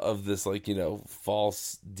this like, you know,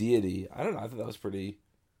 false deity. I don't know. I thought that was pretty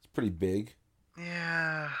big.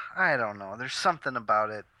 Yeah, I don't know. There's something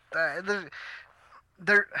about it.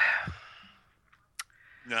 There.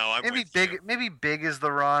 No, I'm Maybe with big. you. Maybe big is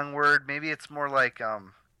the wrong word. Maybe it's more like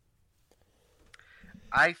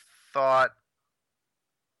I thought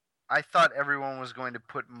everyone was going to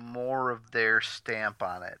put more of their stamp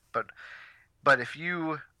on it, but if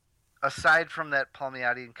you, aside from that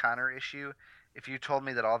Palmiotti and Connor issue, if you told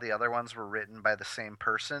me that all the other ones were written by the same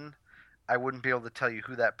person, I wouldn't be able to tell you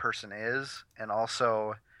who that person is, and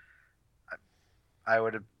also I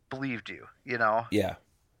would have believed you. You know? Yeah.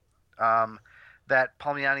 That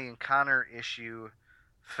Palmiotti and Connor issue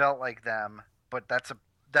felt like them, but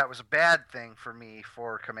that was a bad thing for me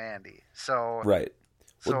for Commandy. So Right.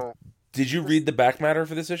 So Well, did you read the back matter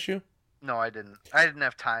for this issue? no, I didn't. I didn't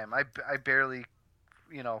have time. I barely,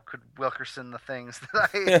 could Wilkerson the things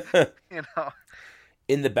that I,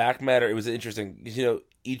 In the back matter, it was interesting. You know,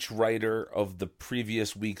 each writer of the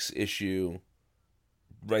previous week's issue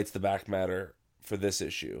writes the back matter for this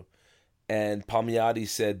issue. And Palmiotti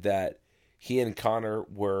said that he and Connor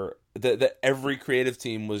were... that every creative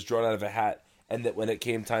team was drawn out of a hat, and that when it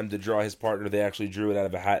came time to draw his partner, they actually drew it out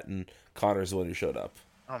of a hat, and Connor's the one who showed up.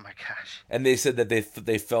 Oh my gosh. And they said that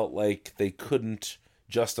they felt like they couldn't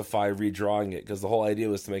justify redrawing it, because the whole idea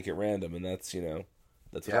was to make it random, and that's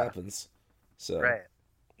what happens. So Right.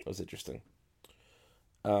 that was interesting.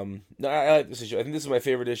 No, I like this issue. I think this is my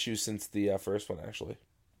favorite issue since the first one, actually.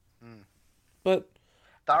 Mm. But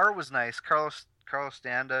The art was nice. Carlos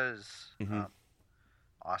Danda is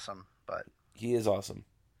awesome, but he is awesome.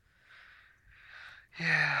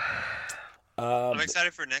 yeah. I'm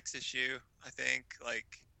excited for next issue. I think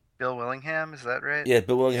Bill Willingham, is that right? Yeah,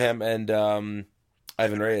 Bill Willingham and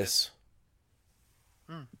Ivan Reyes.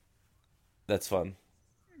 That's fun.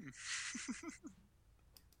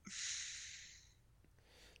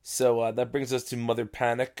 So that brings us to Mother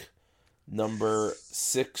Panic, number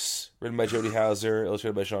 6, written by Jody Houser,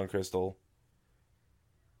 illustrated by Sean Crystal.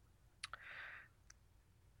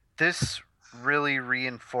 This really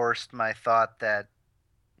reinforced my thought that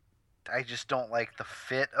I just don't like the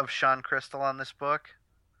fit of Sean Crystal on this book.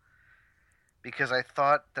 Because I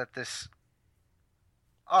thought that this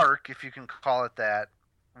arc, if you can call it that,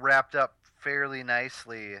 wrapped up fairly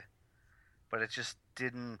nicely, but it just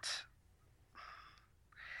didn't.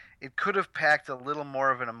 It could have packed a little more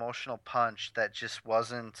of an emotional punch that just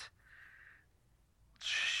wasn't.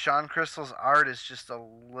 Sean Crystal's art is just a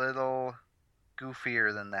little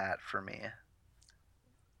goofier than that for me.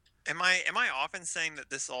 Am I often saying that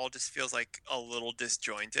this all just feels like a little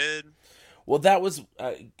disjointed? Well, that was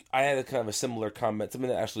I had a kind of a similar comment, something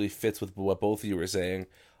that actually fits with what both of you were saying.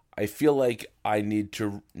 I feel like I need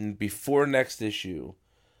to, before next issue,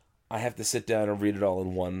 I have to sit down and read it all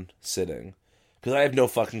in one sitting, because I have no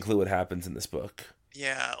fucking clue what happens in this book.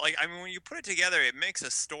 Yeah, like, I mean, when you put it together, it makes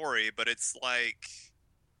a story, but it's like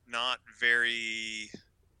not very.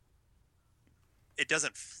 It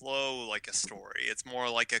doesn't flow like a story. It's more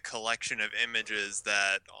like a collection of images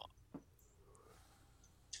that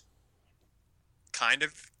kind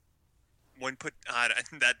of, when put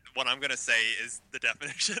that, what I'm gonna say is the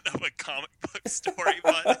definition of a comic book story,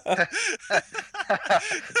 but but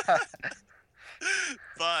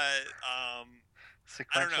I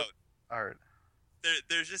don't know. Art.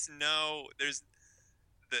 There's just no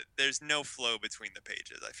there's no flow between the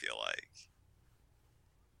pages. I feel like.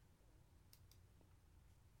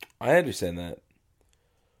 I understand that.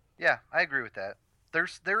 Yeah, I agree with that.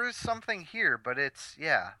 There is something here, but it's,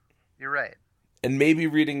 yeah, you're right. And maybe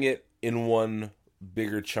reading it in one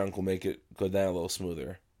bigger chunk will make it go down a little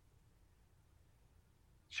smoother.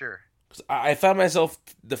 Sure. 'Cause I found myself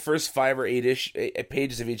the first 5 or 8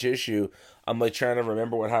 pages of each issue, I'm like trying to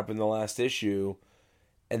remember what happened in the last issue,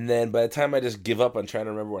 and then by the time I just give up on trying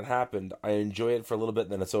to remember what happened, I enjoy it for a little bit,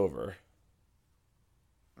 and then it's over.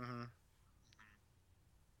 Mm-hmm.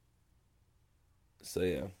 So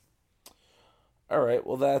yeah. All right,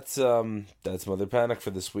 well that's Mother Panic for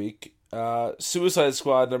this week. Suicide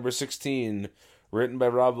Squad number 16, written by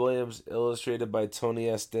Rob Williams, illustrated by Tony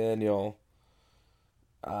S. Daniel.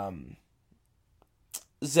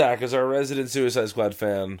 Zach, as our resident Suicide Squad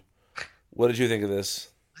fan, what did you think of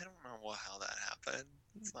this? I don't know how that happened.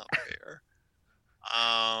 It's not fair.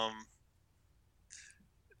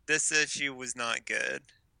 This issue was not good.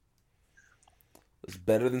 It's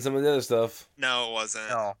better than some of the other stuff. No, it wasn't.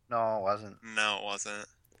 No, it wasn't. No, it wasn't.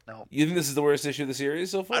 No. You think this is the worst issue of the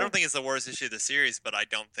series so far? I don't think it's the worst issue of the series, but I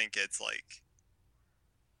don't think it's like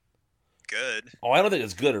good. Oh, I don't think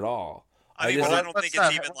it's good at all. I don't think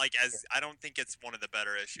it's even like I don't think it's one of the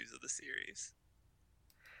better issues of the series.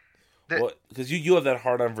 Well, because you have that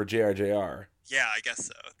hard on for JRJR. Yeah, I guess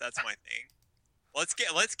so. That's my thing. Let's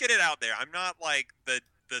get it out there. I'm not like the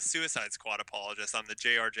Suicide Squad apologist. I'm the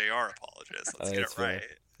JRJR apologist. Let's get it fair.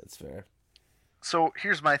 right. That's fair. So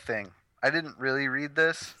here's my thing. I didn't really read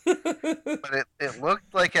this, but it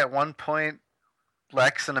looked like at one point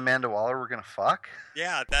Lex and Amanda Waller were gonna fuck.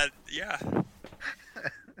 Yeah, yeah.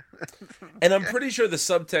 And I'm pretty sure the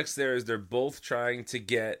subtext there is they're both trying to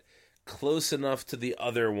get close enough to the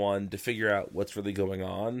other one to figure out what's really going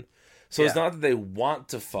on. So It's not that they want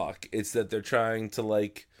to fuck, it's that they're trying to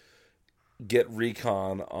like get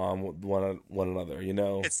recon on one another, you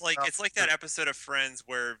know? It's like that episode of Friends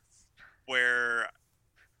where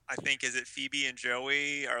I think, is it Phoebe and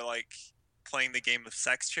Joey are like playing the game of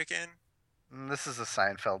Sex Chicken? This is a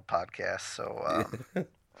Seinfeld podcast, so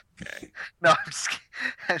Okay. No, I'm just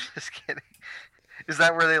kidding. Is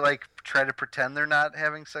that where they like try to pretend they're not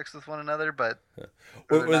having sex with one another, but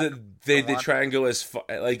or they try and go as far,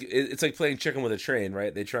 like it's like playing chicken with a train,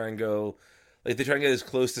 right? They try and get as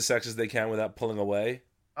close to sex as they can without pulling away.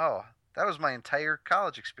 Oh, that was my entire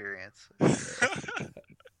college experience.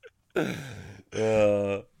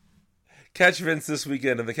 Catch Vince this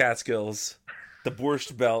weekend in the Catskills, the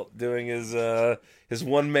Borscht Belt, doing his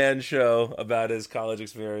one-man show about his college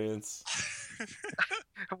experience.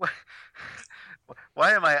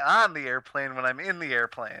 Why am I on the airplane when I'm in the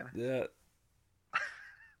airplane? Yeah.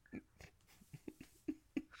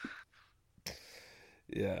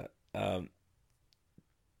 Yeah.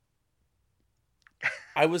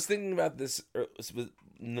 I was thinking about this,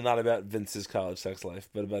 not about Vince's college sex life,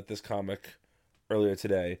 but about this comic earlier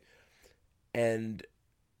today. And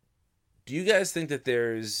do you guys think that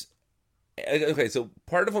there's... Okay, so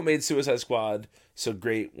part of what made Suicide Squad so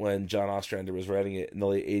great when John Ostrander was writing it in the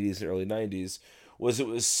late 80s and early 90s was it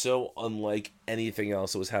was so unlike anything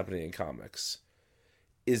else that was happening in comics.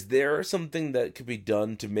 Is there something that could be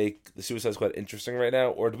done to make the Suicide Squad interesting right now,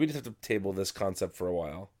 or do we just have to table this concept for a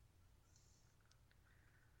while?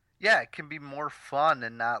 Yeah, it can be more fun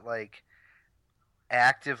and not like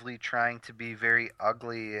actively trying to be very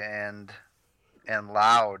ugly and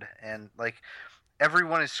loud, and like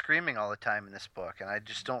everyone is screaming all the time in this book, and I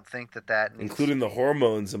just don't think that needs... Including the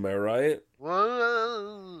hormones, am I right?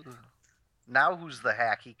 Whoa! Now who's the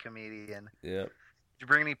hacky comedian? Yeah. Did you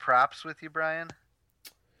bring any props with you, Brian?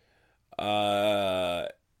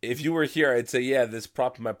 If you were here, I'd say, yeah, this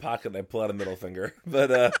prop in my pocket, and I pull out a middle finger. But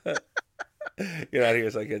you're not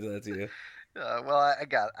here, so I can't do that to you. Well, I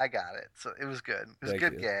got it. So it was good. It was Thank a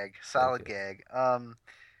good you. gag, solid gag.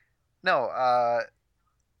 No,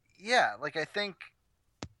 yeah, like I think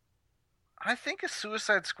a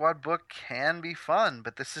Suicide Squad book can be fun,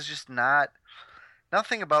 but this is just not.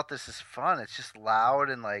 Nothing about this is fun. It's just loud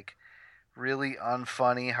and like really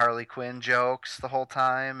unfunny Harley Quinn jokes the whole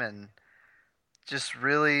time, and just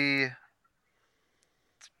really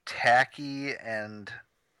tacky and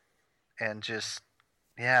just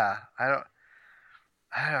yeah. I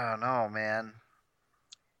don't know, man.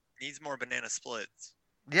 Needs more banana splits.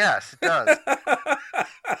 Yes, it does.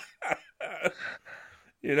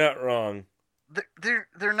 You're not wrong.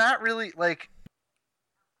 They're not really like.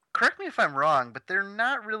 Correct me if I'm wrong, but they're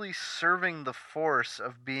not really serving the force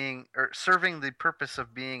of being, or serving the purpose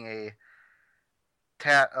of being a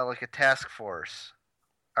like a task force,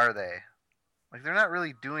 are they? Like they're not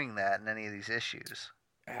really doing that in any of these issues.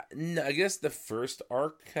 No, I guess the first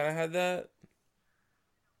arc kind of had that.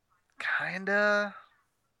 Kinda.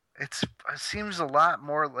 It seems a lot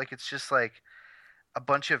more like it's just like a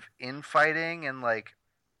bunch of infighting and like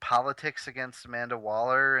politics against Amanda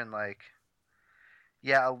Waller, and like,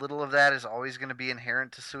 yeah, a little of that is always going to be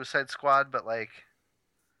inherent to Suicide Squad, but like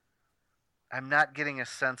I'm not getting a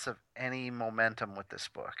sense of any momentum with this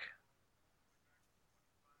book.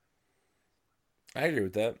 I agree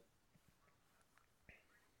with that.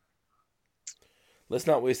 Let's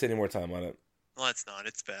not waste any more time on it. Let's not.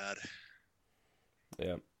 It's bad.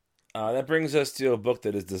 Yeah. That brings us to a book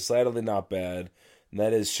that is decidedly not bad, and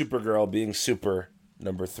that is Supergirl Being Super,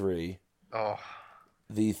 number 3. Oh.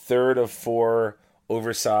 The third of 4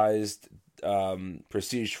 oversized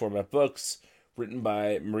prestige format books, written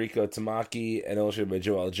by Mariko Tamaki and illustrated by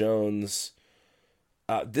Joelle Jones.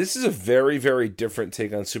 This is a very, very different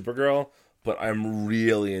take on Supergirl, but I'm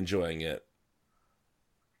really enjoying it.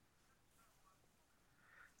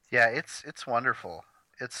 Yeah, it's wonderful.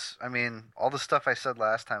 I mean, all the stuff I said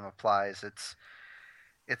last time applies. It's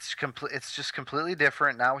just completely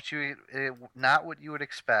different, not what you would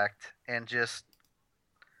expect, and just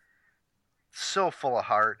so full of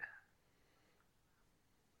heart.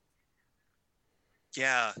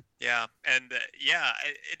 Yeah, and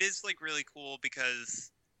it is like really cool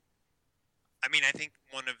because, I mean, I think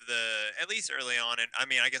one of the, at least early on, and I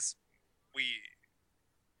mean, I guess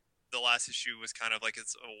the last issue was kind of like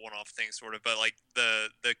it's a one-off thing, sort of, but like the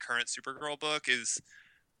current Supergirl book is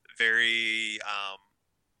very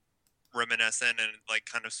reminiscent and like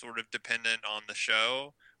kind of sort of dependent on the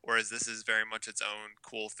show, whereas this is very much its own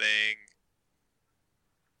cool thing,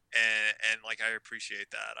 and like I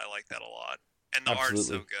appreciate that. I like that a lot, and the art's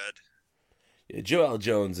so good. Yeah, Joelle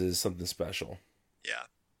Jones is something special. Yeah.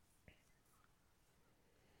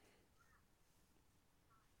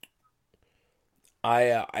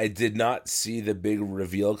 I did not see the big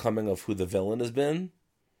reveal coming of who the villain has been,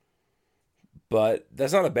 but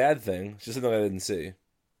that's not a bad thing. It's just something I didn't see.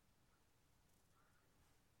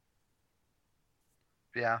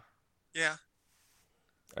 Yeah. Yeah.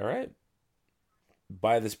 All right.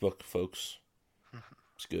 Buy this book, folks.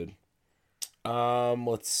 It's good.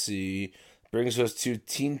 Let's see. Brings us to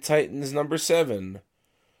Teen Titans number 7,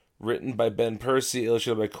 written by Ben Percy,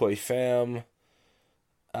 illustrated by Koi Pham.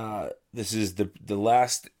 This is the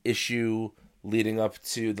last issue leading up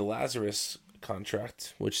to the Lazarus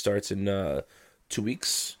contract, which starts in 2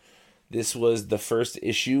 weeks. This was the first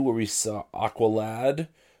issue where we saw Aqualad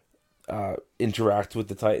interact with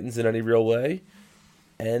the Titans in any real way.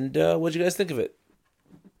 And what'd you guys think of it?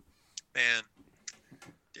 Man,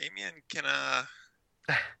 Damian can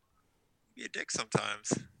be a dick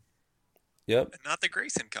sometimes. Yep. And not the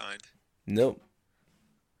Grayson kind. Nope.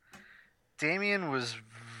 Damian was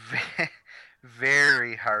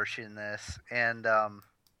very harsh in this, and I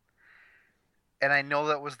know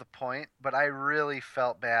that was the point, but I really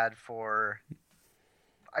felt bad for.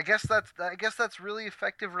 I guess that's really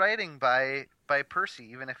effective writing by Percy,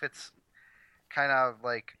 even if it's kind of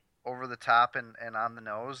like over the top and on the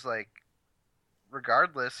nose. Like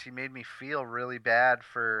regardless, he made me feel really bad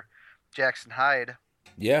for Jackson Hyde,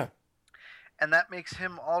 Yeah. and that makes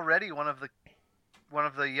him already one of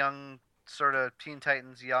the young sort of Teen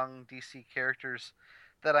Titans young DC characters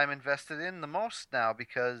that I'm invested in the most now,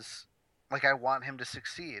 because like I want him to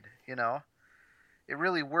succeed, you know? It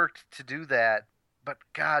really worked to do that, but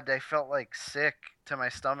God, I felt like sick to my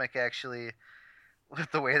stomach actually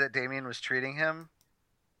with the way that Damien was treating him.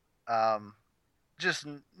 Just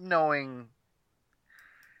knowing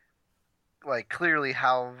like clearly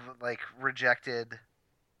how like rejected.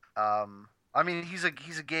 I mean, he's a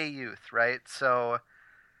gay youth, right? So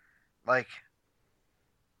like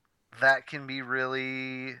that can be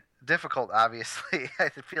really difficult. Obviously, I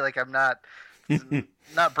feel like I'm not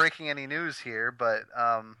breaking any news here, but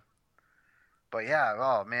yeah.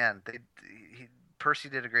 Oh man, Percy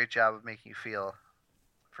did a great job of making you feel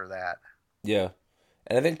for that. Yeah.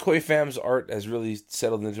 And I think Koi Fam's art has really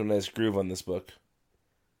settled into a nice groove on this book.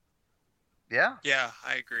 Yeah. Yeah,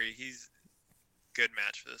 I agree. He's a good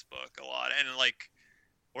match for this book a lot. And like,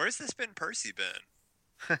 where's this been Percy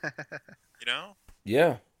been? You know?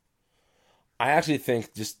 Yeah. I actually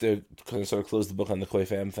think, just to kind of sort of close the book on the Koi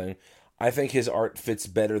Fam thing, I think his art fits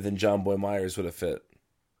better than John Boy Myers would have fit.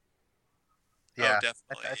 Yeah, Oh,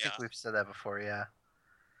 definitely. I think we've said that before. Yeah.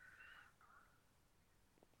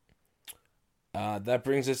 That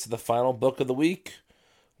brings us to the final book of the week,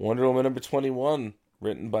 Wonder Woman number 21,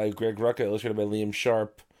 written by Greg Rucka, illustrated by Liam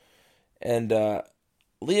Sharp. And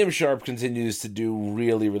Liam Sharp continues to do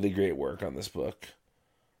really, really great work on this book.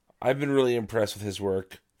 I've been really impressed with his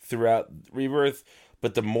work throughout Rebirth,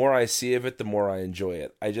 but the more I see of it, the more I enjoy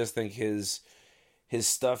it. I just think his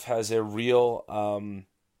stuff has a real...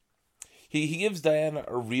 He gives Diana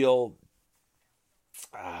a real...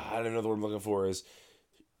 I don't know the word I'm looking for, is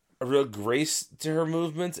a real grace to her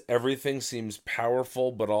movements. Everything seems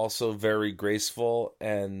powerful, but also very graceful,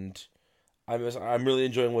 and I'm really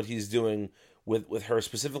enjoying what he's doing with her,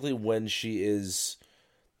 specifically when she is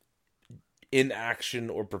in action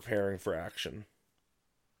or preparing for action.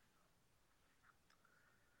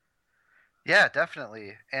 Yeah,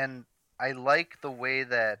 definitely. And I like the way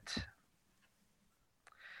that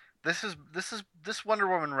this Wonder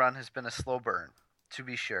Woman run has been a slow burn, to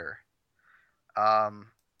be sure.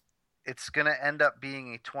 It's gonna end up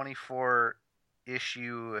being a 24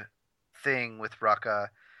 issue thing with Rucka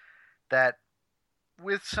that,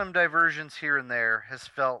 with some diversions here and there, has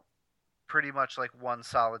felt pretty much like one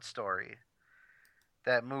solid story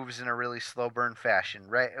that moves in a really slow burn fashion,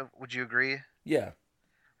 right? Would you agree? Yeah.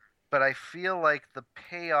 But I feel like the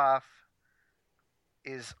payoff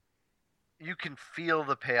is, you can feel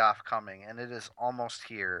the payoff coming, and it is almost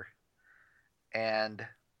here. And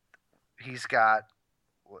he's got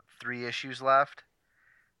 3 issues left.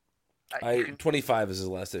 25 is his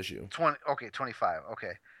last issue. 25.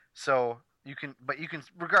 Okay, so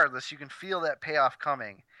regardless, you can feel that payoff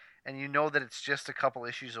coming, and you know that it's just a couple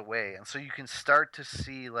issues away, and so you can start to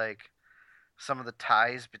see like some of the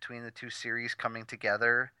ties between the two series coming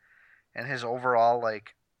together, and his overall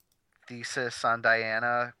like thesis on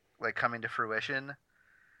Diana like coming to fruition,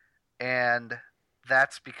 and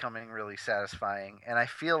that's becoming really satisfying. And I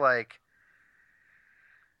feel like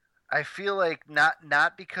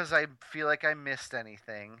not because I feel like I missed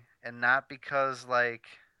anything, and not because like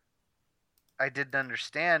I didn't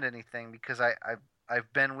understand anything, because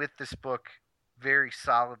I've been with this book very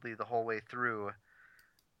solidly the whole way through.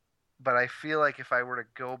 But I feel like if I were to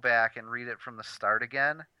go back and read it from the start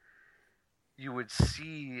again, you would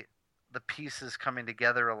see the pieces coming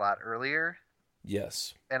together a lot earlier.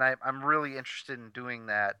 Yes. And I'm really interested in doing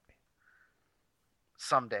that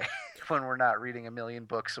someday when we're not reading a million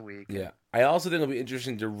books a week. Yeah. I also think it'll be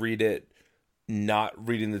interesting to read it not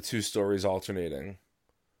reading the two stories alternating,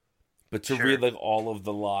 but to read like all of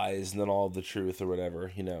the lies and then all of the truth or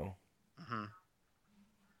whatever, you know. Mm-hmm.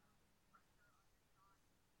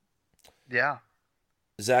 Yeah.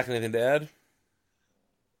 Zach, anything to add?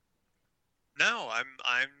 No,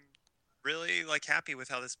 I'm really like happy with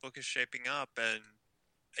how this book is shaping up, and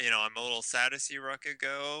I'm a little sad to see Rucka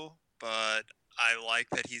go, but I like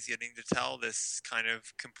that he's getting to tell this kind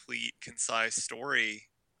of complete, concise story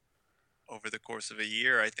over the course of a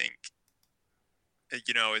year. I think,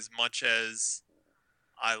 as much as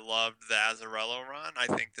I loved the Azzarello run, I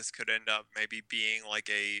think this could end up maybe being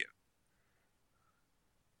like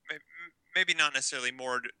maybe not necessarily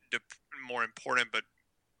more important, but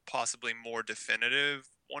possibly more definitive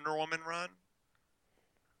Wonder Woman run.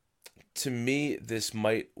 To me, this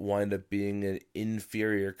might wind up being an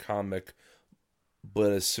inferior comic,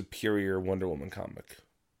 but a superior Wonder Woman comic.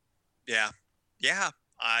 Yeah,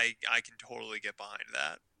 I can totally get behind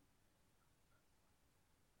that.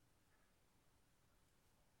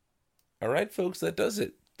 All right, folks, that does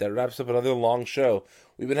it. That wraps up another long show.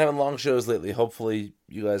 We've been having long shows lately. Hopefully,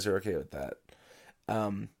 you guys are okay with that.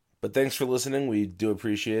 But thanks for listening. We do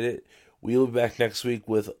appreciate it. We'll be back next week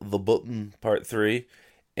with The Button Part 3.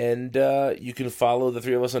 And you can follow the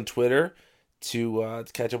three of us on Twitter to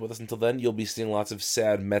catch up with us until then. You'll be seeing lots of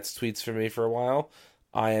sad Mets tweets from me for a while.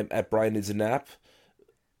 I am at Brian Needs a Nap.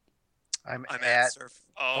 I'm at Surf.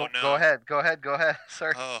 Oh, no. Go ahead,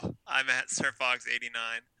 sir. Oh, I'm at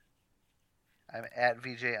SurFox89. I'm at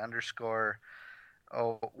VJ underscore.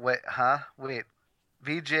 Oh, wait.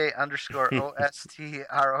 VJ underscore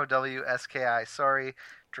OSTROWSKI. Sorry,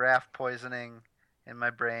 draft poisoning in my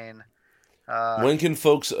brain. When can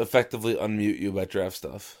folks effectively unmute you about draft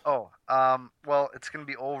stuff? Well, it's going to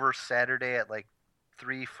be over Saturday at like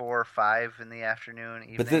 3, 4, 5 in the afternoon.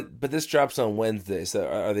 Evening. But this drops on Wednesday, so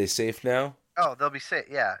are they safe now? Oh, they'll be safe.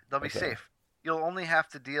 Yeah, they'll be safe. You'll only have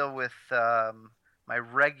to deal with my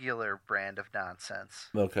regular brand of nonsense.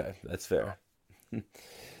 Okay, that's fair.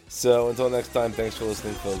 So until next time, thanks for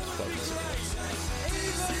listening, folks. Talk to you soon.